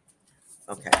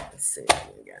 Okay, let's see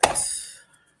what we got.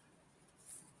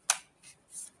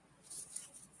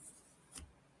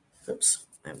 Oops,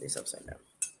 I have these upside down.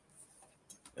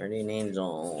 Guardian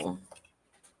Angel.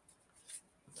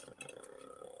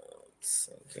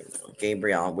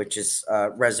 Gabriel, which is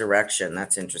resurrection.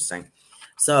 That's interesting.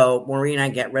 So, Maureen, I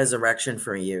get resurrection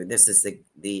for you. This is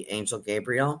the angel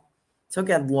Gabriel. So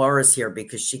get Laura's here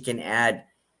because she can add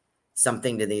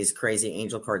something to these crazy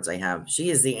angel cards I have. She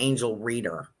is the angel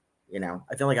reader. You know,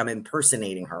 I feel like I'm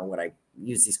impersonating her when I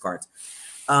use these cards.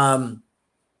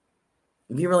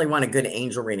 If you really want a good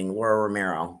angel reading, Laura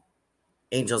Romero,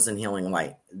 Angels and Healing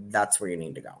Light. That's where you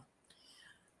need to go.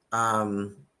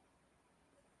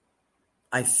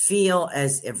 I feel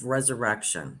as if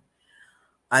resurrection.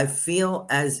 I feel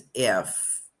as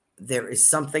if there is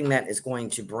something that is going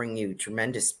to bring you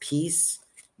tremendous peace,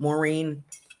 Maureen.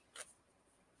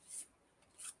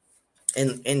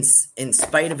 In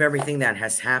spite of everything that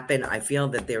has happened, I feel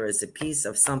that there is a piece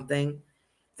of something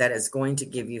that is going to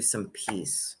give you some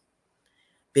peace.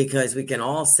 Because we can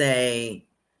all say,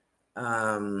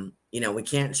 we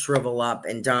can't shrivel up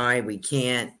and die. We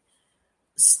can't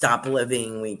stop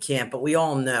living. We can't, but we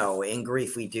all know in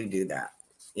grief we do that.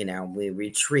 We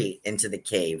retreat into the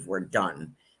cave. We're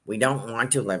done. We don't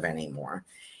want to live anymore.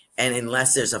 And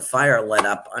unless there's a fire lit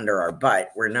up under our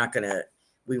butt,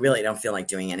 we really don't feel like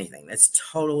doing anything. That's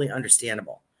totally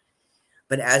understandable.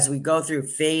 But as we go through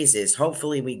phases,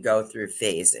 hopefully we go through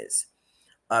phases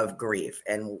of grief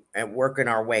and working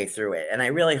our way through it. And I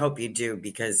really hope you do,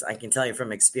 because I can tell you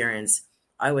from experience,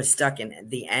 I was stuck in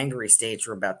the angry stage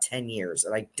for about 10 years,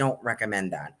 and I don't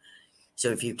recommend that. So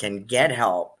if you can get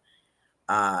help,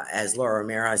 as Laura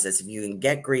Romero says, if you can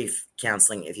get grief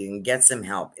counseling, if you can get some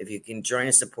help, if you can join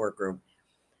a support group,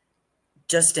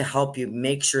 just to help you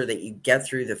make sure that you get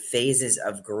through the phases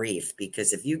of grief.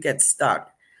 Because if you get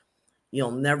stuck,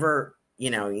 you'll never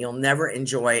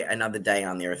enjoy another day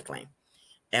on the earth plane.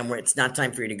 And where it's not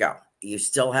time for you to go. You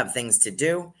still have things to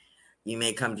do. You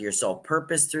may come to your soul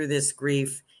purpose through this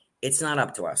grief. It's not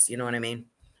up to us. You know what I mean?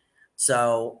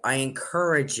 So I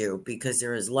encourage you, because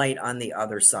there is light on the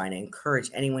other side. I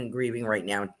encourage anyone grieving right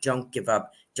now, don't give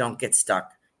up. Don't get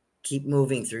stuck. Keep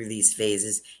moving through these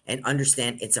phases and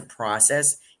understand it's a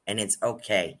process and it's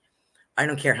okay. I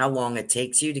don't care how long it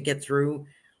takes you to get through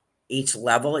each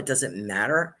level. It doesn't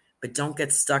matter. But don't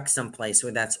get stuck someplace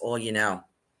where that's all you know.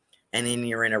 And then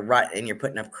you're in a rut and you're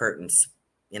putting up curtains,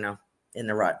 in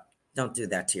the rut. Don't do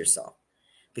that to yourself,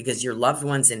 because your loved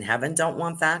ones in heaven don't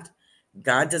want that.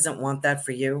 God doesn't want that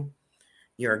for you.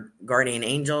 Your guardian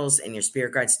angels and your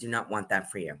spirit guides do not want that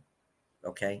for you.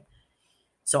 Okay.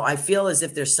 So I feel as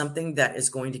if there's something that is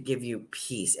going to give you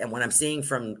peace. And what I'm seeing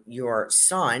from your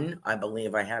son, I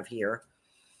believe I have here,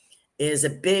 is a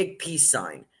big peace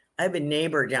sign. I have a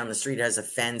neighbor down the street who has a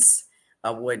fence,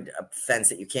 a wood fence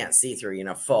that you can't see through,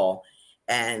 full.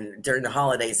 And during the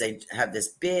holidays, they have this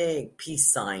big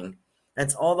peace sign.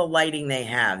 That's all the lighting they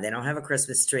have. They don't have a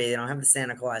Christmas tree. They don't have the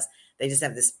Santa Claus. They just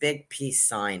have this big peace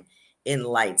sign in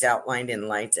lights, outlined in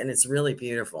lights. And it's really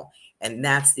beautiful. And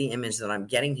that's the image that I'm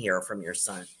getting here from your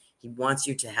son. He wants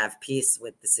you to have peace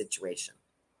with the situation.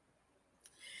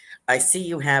 I see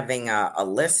you having a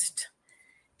list,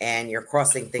 and you're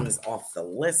crossing things off the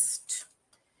list.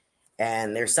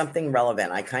 And there's something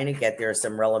relevant. I kind of get there are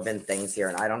some relevant things here.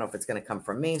 And I don't know if it's going to come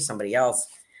from me, somebody else,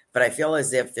 but I feel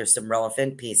as if there's some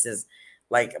relevant pieces,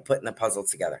 like putting the puzzle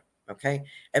together. Okay.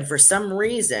 And for some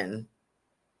reason,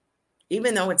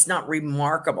 even though it's not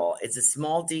remarkable, it's a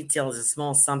small detail, it's a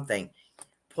small something,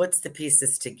 puts the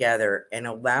pieces together and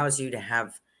allows you to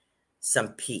have some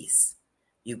peace.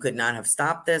 You could not have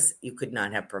stopped this. You could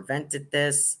not have prevented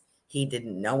this. He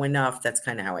didn't know enough. That's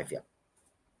kind of how I feel.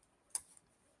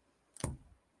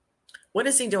 What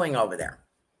is he doing over there?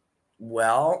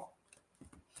 Well,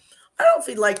 I don't know if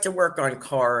he'd like to work on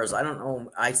cars. I don't know.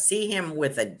 I see him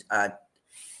with a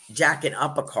jacking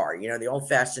up a car, the old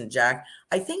fashioned jack.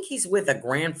 I think he's with a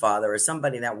grandfather or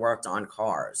somebody that worked on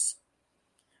cars,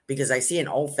 because I see an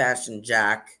old fashioned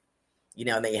jack,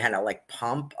 that you had to like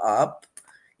pump up.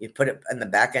 You put it in the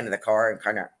back end of the car and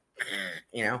kind of,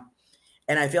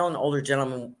 and I feel an older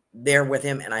gentleman there with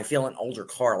him, and I feel an older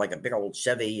car, like a big old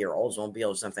Chevy or Oldsmobile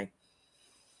or something.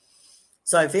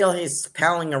 So I feel he's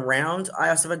palling around. I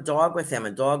also have a dog with him,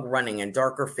 a dog running, a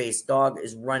darker faced dog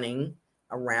is running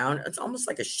around. It's almost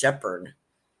like a shepherd.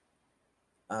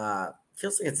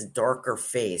 Feels like it's a darker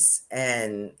face,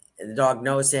 and the dog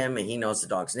knows him, and he knows the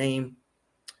dog's name.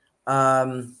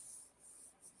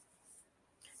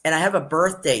 And I have a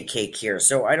birthday cake here.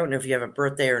 So I don't know if you have a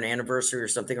birthday or an anniversary or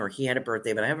something, or he had a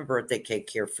birthday, but I have a birthday cake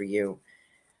here for you,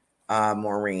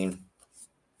 Maureen.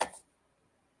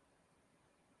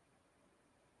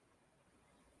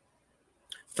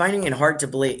 Finding it hard to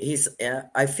believe.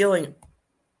 I'm feeling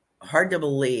hard to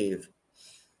believe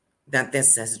that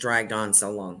this has dragged on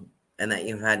so long and that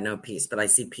you've had no peace, but I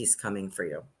see peace coming for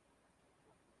you.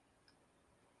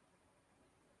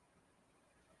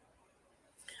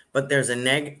 But there's a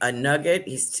nugget.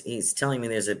 He's telling me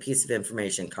there's a piece of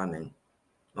information coming.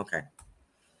 Okay.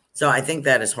 So I think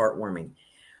that is heartwarming.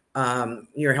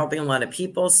 You're helping a lot of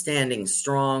people, standing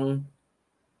strong.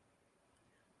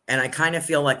 And I kind of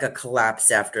feel like a collapse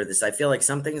after this. I feel like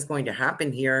something's going to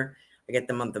happen here. I get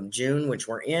the month of June, which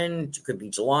we're in. It could be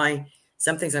July.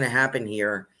 Something's going to happen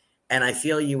here. And I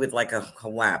feel you with like a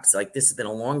collapse. Like this has been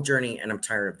a long journey and I'm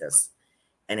tired of this.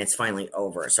 And it's finally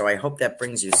over. So I hope that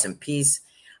brings you some peace.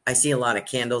 I see a lot of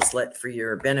candles lit for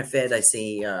your benefit. I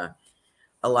see a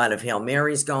lot of Hail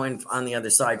Marys going on the other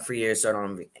side for you.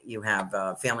 So you have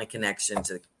a family connection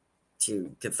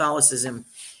to Catholicism.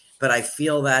 But I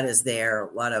feel that is there.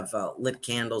 A lot of lit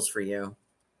candles for you.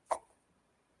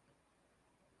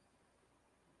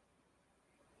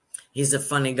 He's a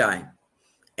funny guy.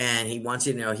 And he wants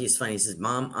you to know he's funny. He says,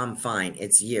 Mom, I'm fine.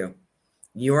 It's you.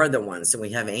 You're the one. So we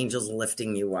have angels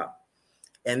lifting you up.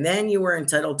 And then you were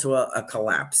entitled to a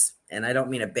collapse. And I don't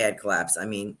mean a bad collapse. I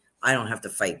mean, I don't have to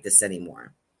fight this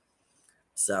anymore.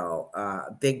 So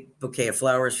a big bouquet of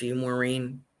flowers for you,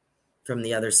 Maureen, from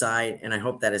the other side. And I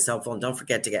hope that is helpful. And don't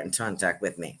forget to get in contact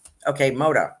with me. Okay,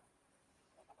 Moda.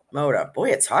 Boy,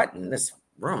 it's hot in this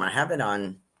room. I have it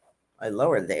on. I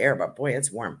lowered the air, but boy,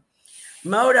 it's warm.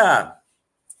 Moda.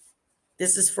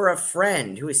 This is for a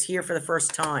friend who is here for the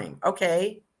first time.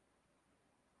 Okay.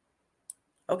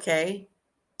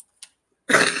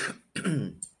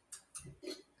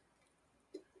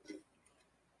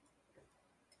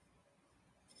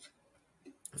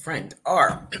 Friend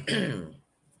R.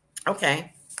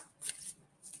 Okay.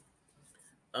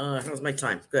 How's my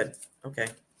time? Good. Okay.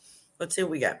 Let's see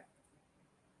what we got.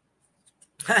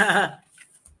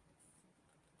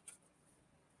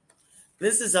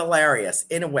 This is hilarious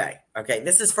in a way. Okay.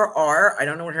 This is for R. I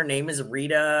don't know what her name is.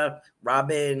 Rita,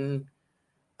 Robin,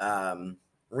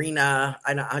 Rena.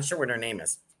 I'm not sure what her name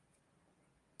is.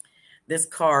 This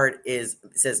card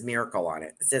says miracle on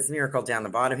it. It says miracle down the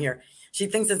bottom here. She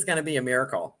thinks it's going to be a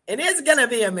miracle. It is going to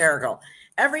be a miracle.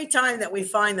 Every time that we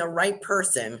find the right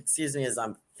person, excuse me, as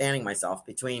I'm fanning myself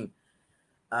between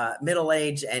middle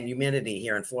age and humidity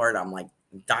here in Florida, I'm like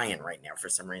dying right now for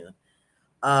some reason.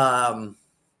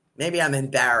 Maybe I'm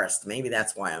embarrassed. Maybe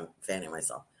that's why I'm fanning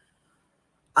myself.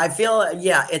 I feel,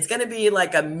 it's going to be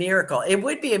like a miracle. It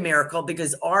would be a miracle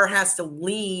because R has to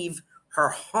leave her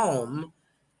home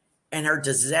and her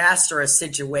disastrous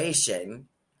situation.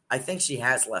 I think she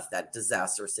has left that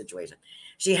disastrous situation.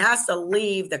 She has to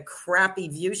leave the crappy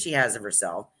view she has of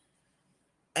herself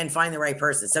and find the right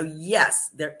person. So yes,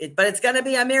 but it's going to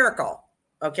be a miracle.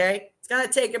 Okay. It's going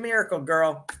to take a miracle,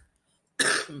 girl.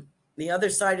 The other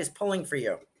side is pulling for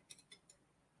you.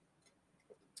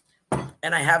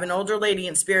 And I have an older lady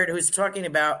in spirit who's talking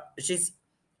about,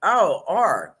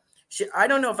 R. I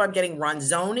don't know if I'm getting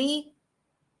Ronzoni,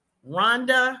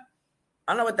 Rhonda.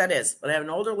 I don't know what that is, but I have an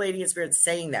older lady in spirit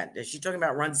saying that. Is she talking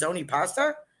about Ronzoni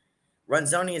pasta?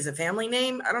 Ronzoni is a family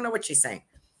name? I don't know what she's saying.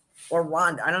 Or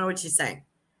Rhonda. I don't know what she's saying.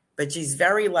 But she's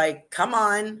very like, come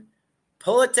on,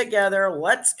 pull it together.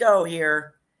 Let's go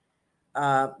here.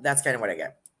 That's kind of what I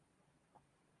get.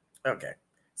 Okay.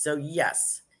 So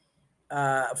yes.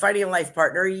 Finding a life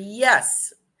partner.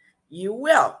 Yes, you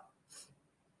will.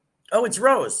 Oh, it's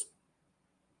Rose.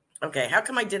 Okay. How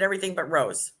come I did everything but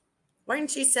Rose? Why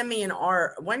didn't she send me an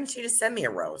R? Why didn't she just send me a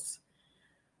Rose?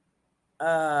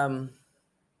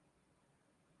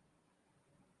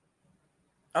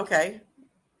 Okay.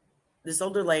 This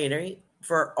older lady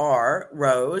for R,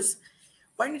 Rose.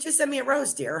 Why didn't you send me a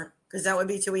Rose, dear? Because that would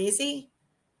be too easy.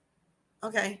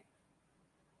 Okay.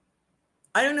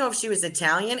 I don't know if she was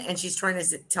Italian and she's trying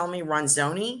to tell me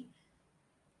ronzoni,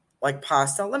 like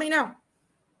pasta. Let me know.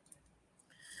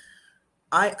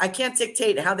 I can't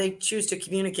dictate how they choose to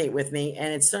communicate with me,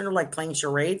 and it's sort of like playing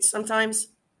charades sometimes.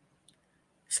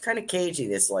 She's kind of cagey,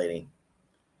 this lady.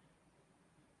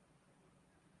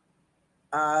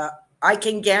 I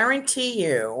can guarantee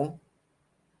you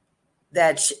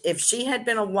that if she had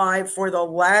been alive for the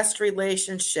last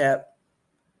relationship,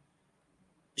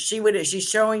 she's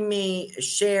showing me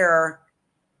Cher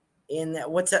in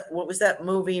that, what was that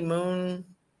movie, Moon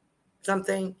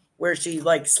something, where she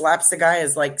like slaps the guy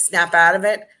as like snap out of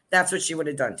it. That's what she would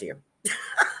have done to you.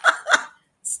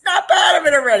 Snap out of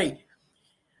it already.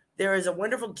 There is a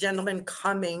wonderful gentleman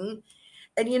coming.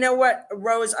 And you know what,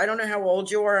 Rose, I don't know how old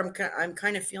you are. I'm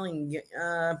kind of feeling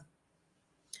I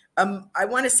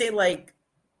want to say like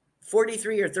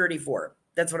 43 or 34.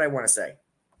 That's what I want to say.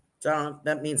 So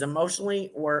that means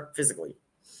emotionally or physically.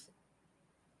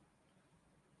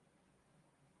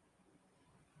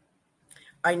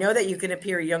 I know that you can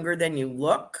appear younger than you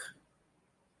look,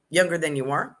 younger than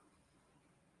you are.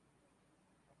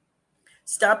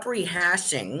 Stop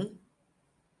rehashing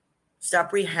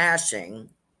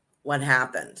what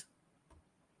happened.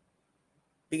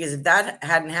 Because if that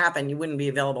hadn't happened, you wouldn't be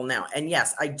available now. And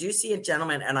yes, I do see a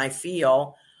gentleman, and I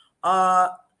feel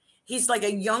he's like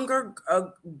a younger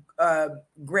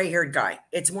gray-haired guy.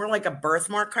 It's more like a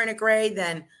birthmark kind of gray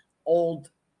than old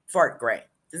fart gray.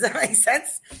 Does that make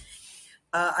sense?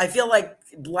 I feel like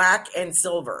black and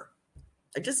silver.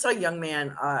 I just saw a young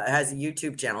man has a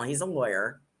YouTube channel. He's a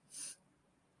lawyer,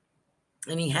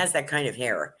 and he has that kind of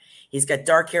hair. He's got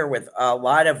dark hair with a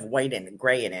lot of white and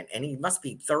gray in it, and he must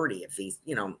be 30 if he's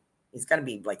got to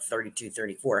be like 32,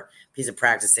 34. If he's a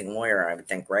practicing lawyer, I would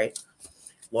think, right?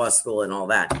 Law school and all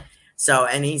that. So,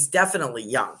 and he's definitely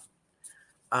young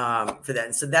for that.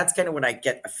 And so that's kind of what I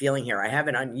get a feeling here. I have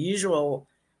an unusual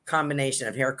combination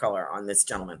of hair color on this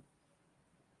gentleman.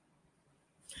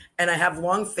 And I have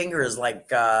long fingers like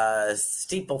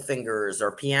steeple fingers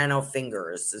or piano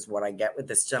fingers is what I get with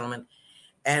this gentleman.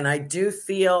 And I do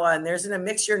feel, and there's a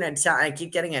mixture in Italian. I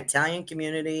keep getting Italian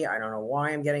community. I don't know why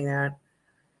I'm getting that.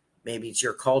 Maybe it's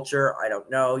your culture. I don't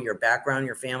know. Your background,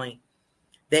 your family.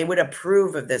 They would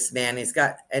approve of this man. He's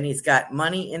got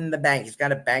money in the bank. He's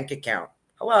got a bank account.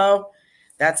 Hello.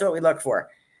 That's what we look for.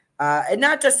 And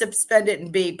not just to spend it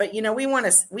and be, but we want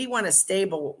a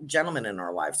stable gentleman in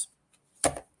our lives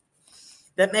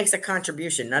that makes a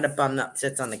contribution, not a bum that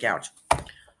sits on the couch.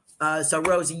 So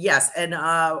Rosie, yes. And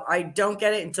I don't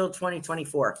get it until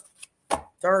 2024.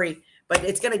 Sorry, but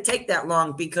it's going to take that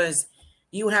long because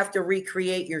you have to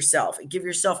recreate yourself and give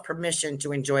yourself permission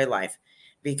to enjoy life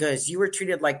because you were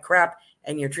treated like crap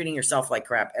and you're treating yourself like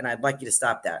crap. And I'd like you to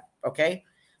stop that. Okay.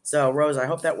 So Rose, I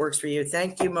hope that works for you.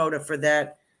 Thank you, Moda, for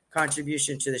that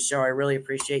contribution to the show. I really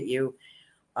appreciate you.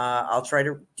 I'll try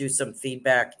to do some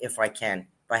feedback if I can,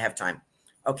 if I have time.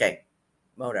 Okay.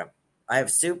 Moda. I have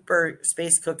Super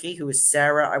Space Cookie, who is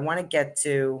Sarah. I want to get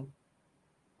to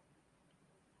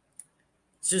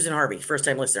Susan Harvey,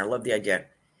 first-time listener. I love the idea.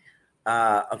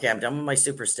 Okay, I'm done with my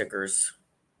super stickers.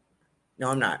 No,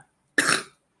 I'm not.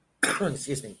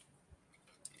 Excuse me.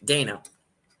 Dana,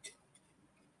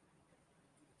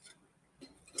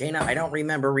 I don't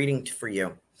remember reading for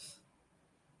you.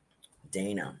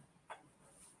 Dana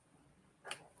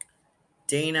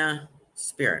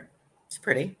Spirit. It's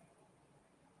pretty.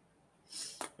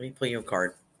 Let me pull you a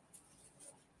card.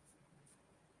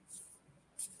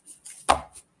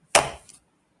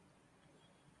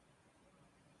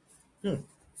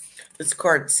 This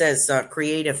card says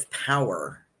creative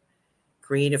power.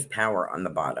 Creative power on the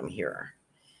bottom here,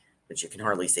 which you can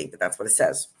hardly see, but that's what it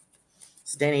says.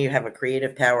 So, Dana, you have a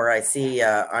creative power. I see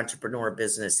entrepreneur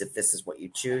business if this is what you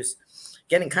choose.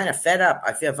 Getting kind of fed up.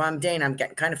 I feel if I'm Dana, I'm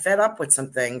getting kind of fed up with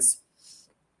some things.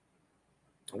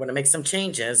 I want to make some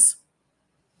changes.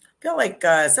 I feel like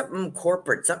something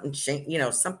corporate, something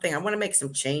something. I want to make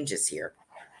some changes here.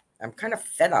 I'm kind of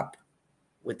fed up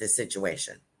with this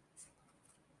situation.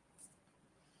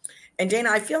 And Dana,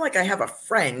 I feel like I have a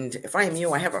friend. If I am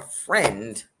you, I have a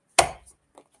friend.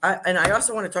 And I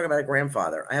also want to talk about a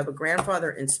grandfather. I have a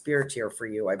grandfather in spirit here for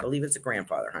you. I believe it's a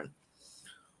grandfather, hon.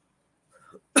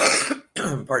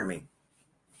 Pardon me.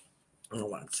 I don't know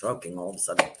why I'm choking all of a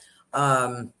sudden.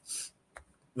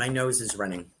 My nose is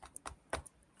running.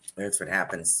 That's what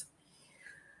happens.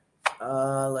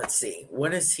 Let's see.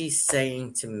 What is he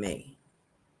saying to me?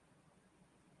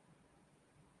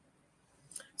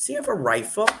 Does he have a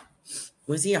rifle?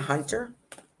 Was he a hunter?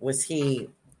 Was he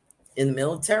in the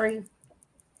military?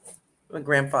 My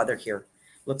grandfather here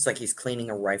looks like he's cleaning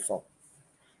a rifle.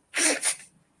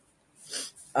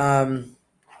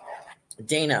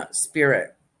 Dana,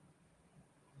 spirit.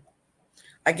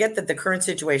 I get that the current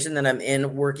situation that I'm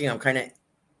in working, I'm kind of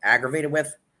aggravated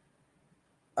with.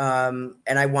 And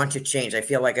I want to change. I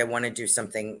feel like I want to do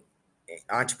something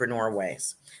entrepreneur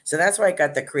ways. So that's why I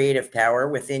got the creative power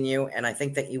within you. And I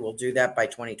think that you will do that by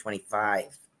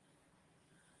 2025.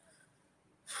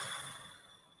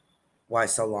 Why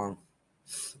so long?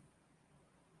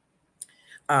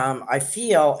 I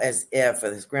feel as if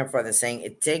his grandfather is saying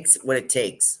it takes what it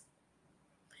takes.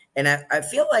 And I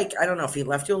feel like, I don't know if he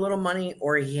left you a little money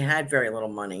or he had very little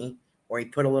money or he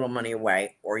put a little money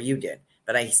away or you did.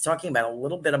 But he's talking about a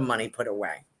little bit of money put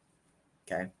away.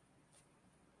 Okay.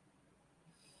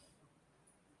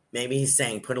 Maybe he's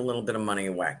saying put a little bit of money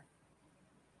away.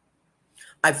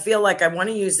 I feel like I want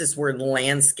to use this word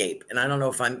landscape. And I don't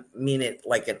know if I mean it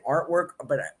like an artwork,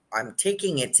 but I'm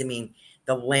taking it to mean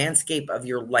the landscape of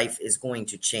your life is going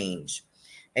to change.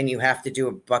 And you have to do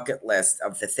a bucket list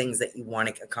of the things that you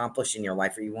want to accomplish in your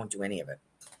life, or you won't do any of it.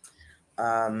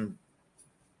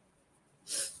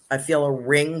 I feel a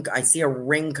ring. I see a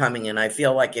ring coming in. I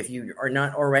feel like if you are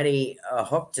not already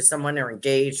hooked to someone or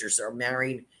engaged or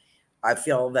married, I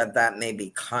feel that may be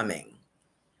coming.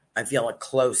 I feel a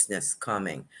closeness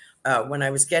coming. When I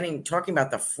was talking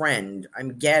about the friend,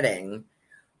 I'm getting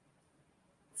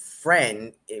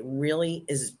friend, it really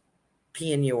is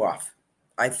peeing you off.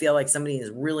 I feel like somebody is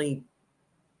really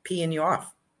peeing you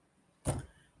off.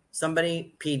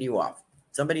 Somebody peed you off.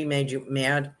 Somebody made you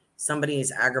mad. Somebody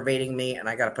is aggravating me, and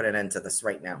I got to put an end to this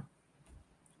right now.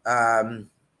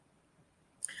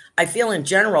 I feel in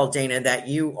general, Dana, that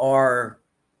you are,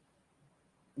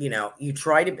 you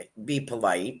try to be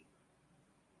polite,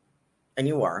 and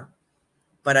you are.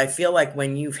 But I feel like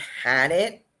when you've had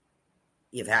it,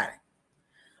 you've had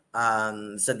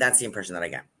it. So that's the impression that I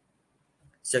get.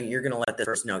 So you're going to let this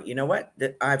person know, you know what?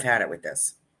 That I've had it with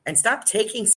this. And stop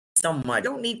taking so much. You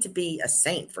don't need to be a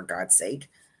saint, for God's sake.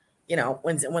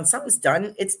 When something's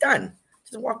done, it's done.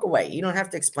 Just walk away. You don't have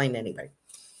to explain to anybody.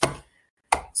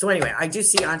 So anyway, I do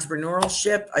see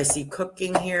entrepreneurship. I see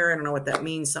cooking here. I don't know what that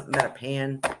means. Something about a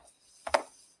pan.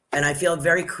 And I feel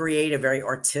very creative, very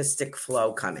artistic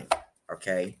flow coming.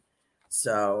 Okay.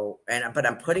 So, but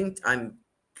I'm putting,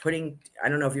 I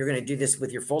don't know if you're going to do this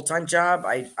with your full-time job.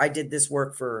 I did this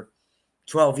work for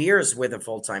 12 years with a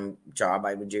full-time job.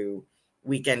 I would do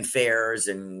weekend fairs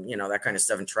and, that kind of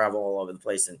stuff and travel all over the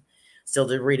place and still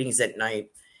do readings at night.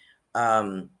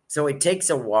 So it takes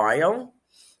a while.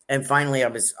 And finally I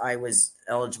was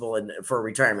eligible for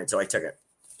retirement. So I took it.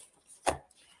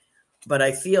 But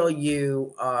I feel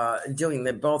you doing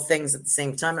both things at the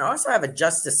same time. I also have a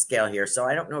justice scale here. So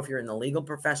I don't know if you're in the legal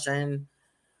profession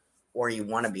or you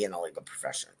want to be in the legal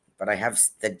profession. But I have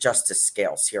the justice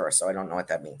scales here, so I don't know what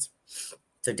that means.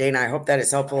 So Dana, I hope that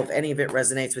is helpful. If any of it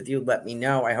resonates with you, let me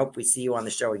know. I hope we see you on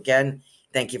the show again.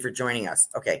 Thank you for joining us.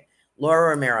 Okay. Laura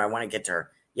Romero, I want to get to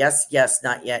her. Yes, yes,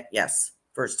 not yet. Yes.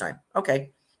 First time.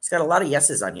 Okay. It's got a lot of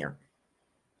yeses on here.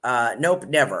 Nope,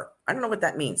 never. I don't know what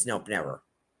that means. Nope, never.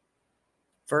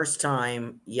 First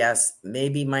time, yes,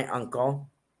 maybe my uncle.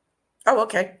 Oh,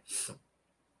 okay.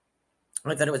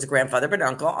 I thought it was a grandfather, but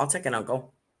uncle. I'll take an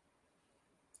uncle.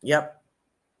 Yep.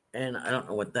 And I don't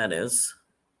know what that is.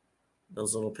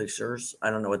 Those little pictures. I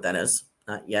don't know what that is.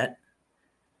 Not yet.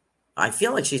 I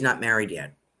feel like she's not married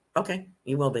yet. Okay,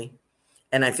 you will be.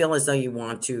 And I feel as though you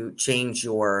want to change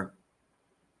your...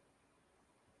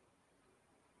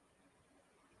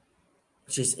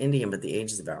 She's Indian, but the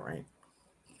age is about right.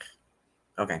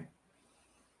 Okay.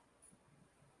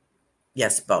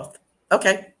 Yes, both.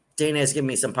 Okay. Dana is giving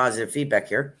me some positive feedback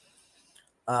here.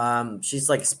 She's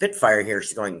like Spitfire here.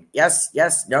 She's going, yes,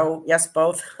 yes, no, yes,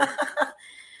 both.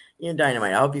 You're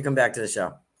dynamite. I hope you come back to the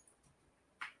show.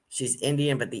 She's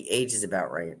Indian, but the age is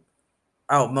about right.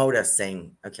 Oh, Moda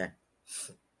saying, okay.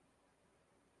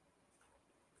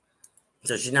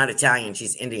 So she's not Italian.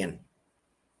 She's Indian.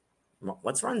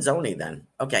 What's Ronzoni then?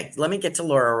 Okay, let me get to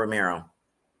Laura Romero.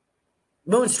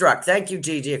 Moonstruck. Thank you,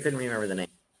 Gigi. I couldn't remember the name.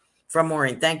 From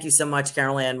Maureen. Thank you so much,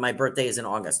 Carol Ann. My birthday is in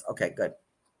August. Okay, good.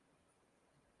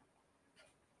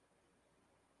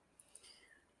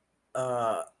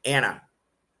 Anna.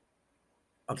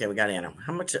 Okay, we got Anna.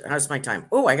 How's my time?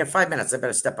 Oh, I got 5 minutes. I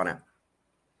better step on it.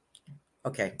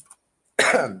 Okay.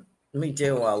 Let me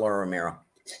do Laura Romero.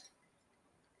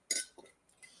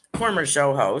 Former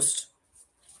show host.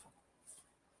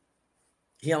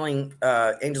 Healing,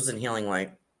 Angels and Healing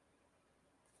Light.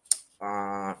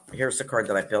 Here's the card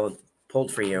that I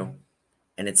pulled for you.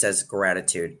 And it says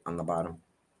gratitude on the bottom.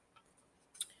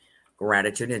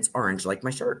 Gratitude, and it's orange like my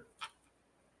shirt.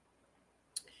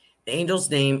 The angel's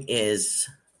name is,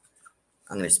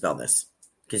 I'm going to spell this.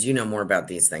 because you know more about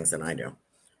these things than I do.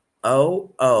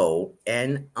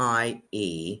 OONIEMIN.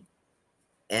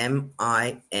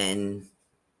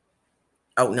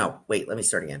 Oh, no, wait, let me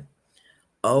start again.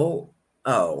 OONIEMME.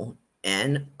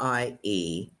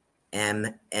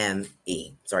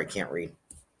 Sorry, can't read.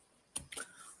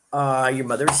 Your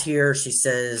mother's here. She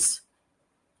says,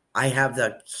 I have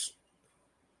the.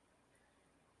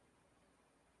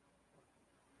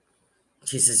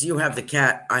 She says, you have the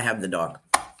cat, I have the dog.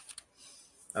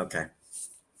 Okay.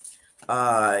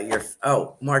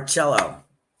 Marcello.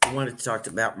 We wanted to talk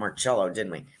about Marcello,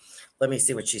 didn't we? Let me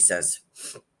see what she says.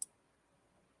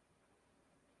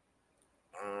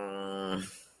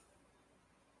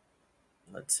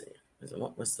 Let's see.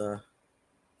 What was the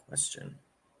question?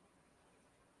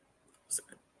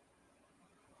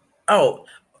 Oh,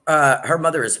 her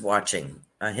mother is watching.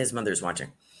 His mother is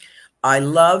watching. I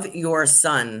love your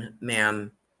son,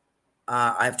 ma'am.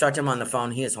 I've talked to him on the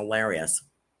phone. He is hilarious.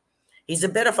 He's a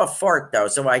bit of a fart, though.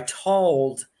 So I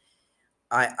told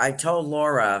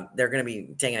Laura they're going to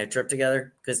be taking a trip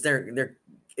together because they're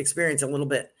experiencing a little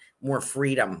bit more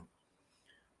freedom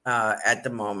at the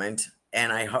moment.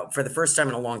 And I hope for the first time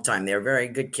in a long time, they're very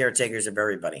good caretakers of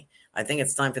everybody. I think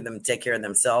it's time for them to take care of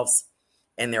themselves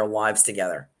and their lives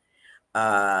together.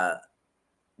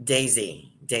 Daisy.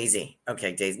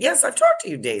 Okay, Daisy. Yes, I've talked to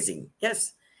you, Daisy.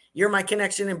 Yes, you're my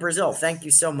connection in Brazil. Thank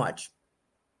you so much.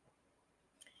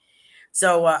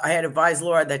 So I had advised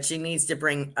Laura that she needs to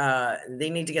they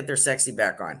need to get their sexy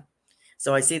back on.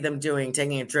 So I see them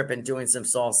taking a trip and doing some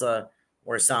salsa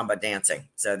or samba dancing.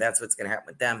 So that's what's going to happen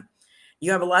with them.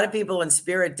 You have a lot of people in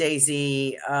spirit,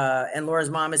 Daisy, and Laura's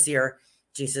mom is here.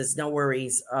 She says, no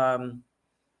worries.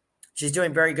 She's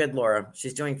doing very good, Laura.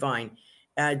 She's doing fine.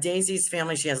 Daisy's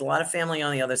family, she has a lot of family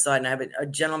on the other side. And I have a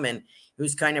gentleman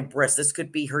who's kind of brisk. This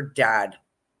could be her dad.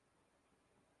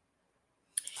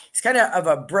 He's kind of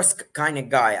a brisk kind of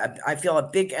guy. I feel a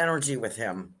big energy with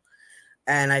him.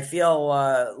 And I feel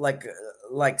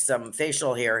like some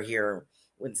facial hair here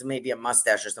with maybe a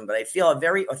mustache or something. But I feel a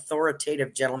very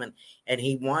authoritative gentleman. And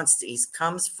he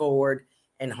comes forward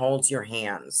and holds your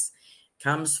hands.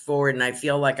 Comes forward, and I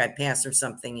feel like I passed through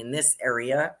something in this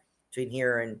area, between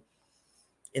here and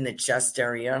in the chest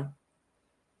area.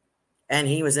 And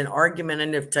he was an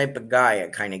argumentative type of guy, I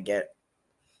kind of get.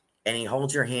 And he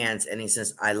holds your hands and he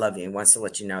says, I love you. He wants to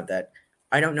let you know that.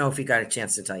 I don't know if he got a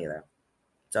chance to tell you that.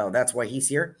 So that's why he's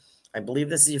here. I believe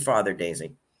this is your father,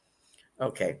 Daisy.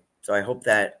 Okay. So I hope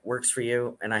that works for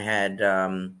you. And I had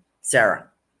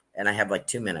Sarah, and I have like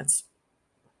 2 minutes.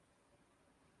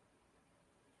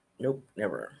 Nope,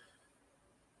 never.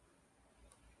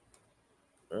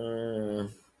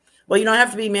 Well, you don't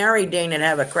have to be married, Dane, and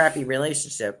have a crappy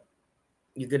relationship.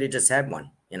 You could have just had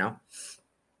one, you know?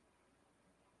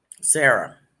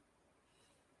 Sarah.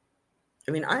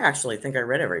 I mean, I actually think I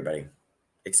read everybody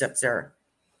except Sarah.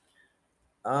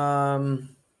 Oh,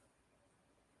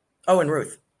 and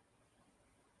Ruth.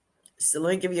 So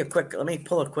let me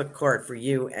pull a quick card for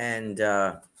you and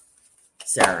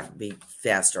Sarah. Be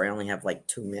faster. I only have like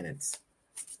 2 minutes.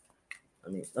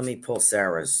 Let me pull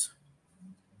Sarah's.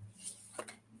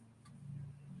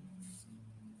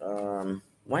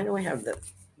 Why do I have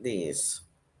these?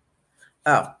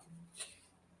 Oh.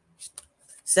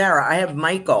 Sarah, I have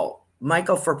Michael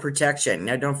for protection.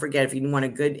 Now, don't forget, if you want a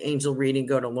good angel reading,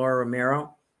 go to Laura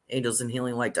Romero,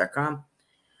 angelsandhealinglight.com.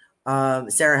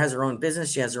 Sarah has her own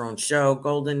business. She has her own show,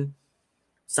 Golden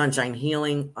Sunshine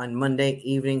Healing, on Monday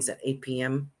evenings at 8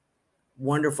 p.m.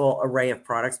 Wonderful array of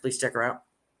products. Please check her out.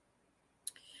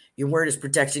 Your word is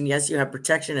protection. Yes, you have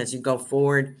protection as you go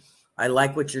forward. I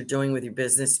like what you're doing with your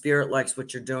business. Spirit likes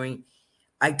what you're doing.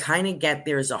 I kind of get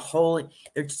they're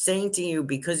saying to you,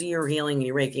 because of your healing and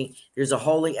your Reiki, there's a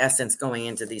holy essence going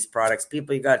into these products.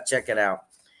 People, you got to check it out.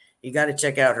 You got to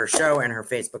check out her show and her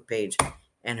Facebook page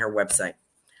and her website.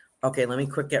 Okay, let me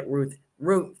quick get Ruth.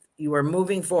 Ruth, you are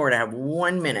moving forward. I have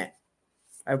 1 minute.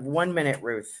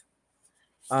 Ruth.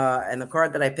 And the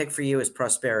card that I picked for you is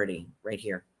prosperity right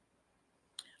here.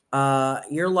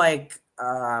 You're like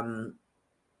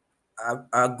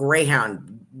a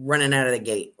greyhound running out of the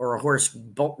gate, or a horse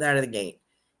bolting out of the gate.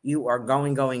 You are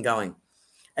going.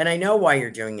 And I know why you're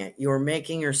doing it. You are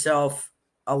making yourself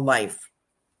a life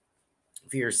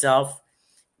for yourself,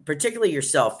 particularly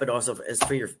yourself, but also as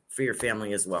for your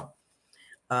family as well.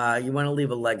 You want to leave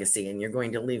a legacy, and you're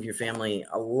going to leave your family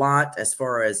a lot as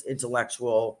far as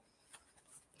intellectual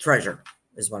treasure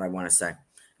is what I want to say.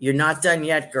 You're not done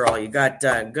yet, girl. You got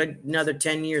another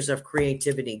 10 years of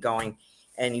creativity going,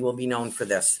 and you will be known for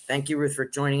this. Thank you, Ruth, for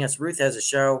joining us. Ruth has a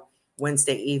show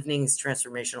Wednesday evenings,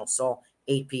 Transformational Soul,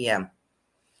 8 p.m.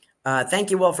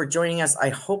 Thank you all for joining us. I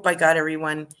hope I got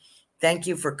everyone. Thank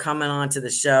you for coming on to the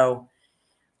show.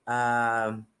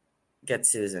 Get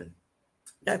Susan.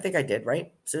 I think I did,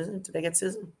 right? Susan? Did I get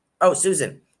Susan? Oh,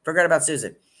 Susan. Forgot about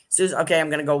Susan. Susan. Okay, I'm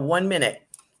going to go 1 minute.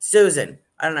 Susan,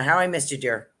 I don't know how I missed you,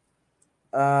 dear.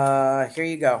 Here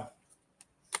you go.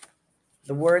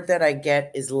 The word that I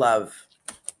get is love.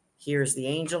 Here's the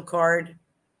angel card. It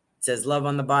says love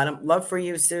on the bottom. Love for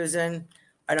you, Susan.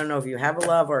 I don't know if you have a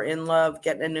love or in love,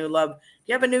 getting a new love. Do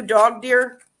you have a new dog,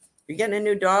 dear? You're getting a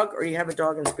new dog, or you have a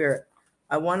dog in spirit?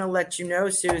 I want to let you know,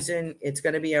 Susan, it's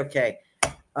going to be okay.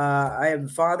 I have a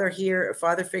father here, a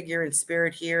father figure in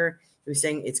spirit here, who's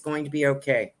saying it's going to be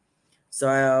okay.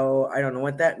 So I don't know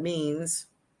what that means.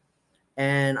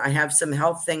 And I have some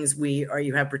health things.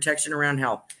 You have protection around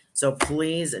health. So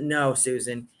please know,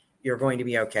 Susan, you're going to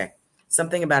be okay.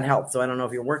 Something about health. So I don't know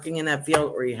if you're working in that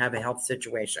field or you have a health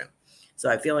situation. So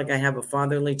I feel like I have a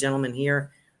fatherly gentleman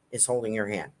here is holding your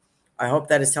hand. I hope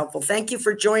that is helpful. Thank you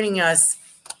for joining us.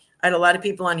 I had a lot of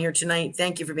people on here tonight.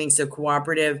 Thank you for being so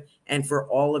cooperative and for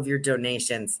all of your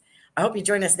donations. I hope you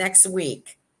join us next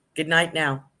week. Good night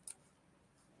now.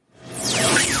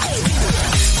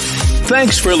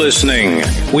 Thanks for listening.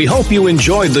 We hope you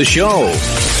enjoyed the show.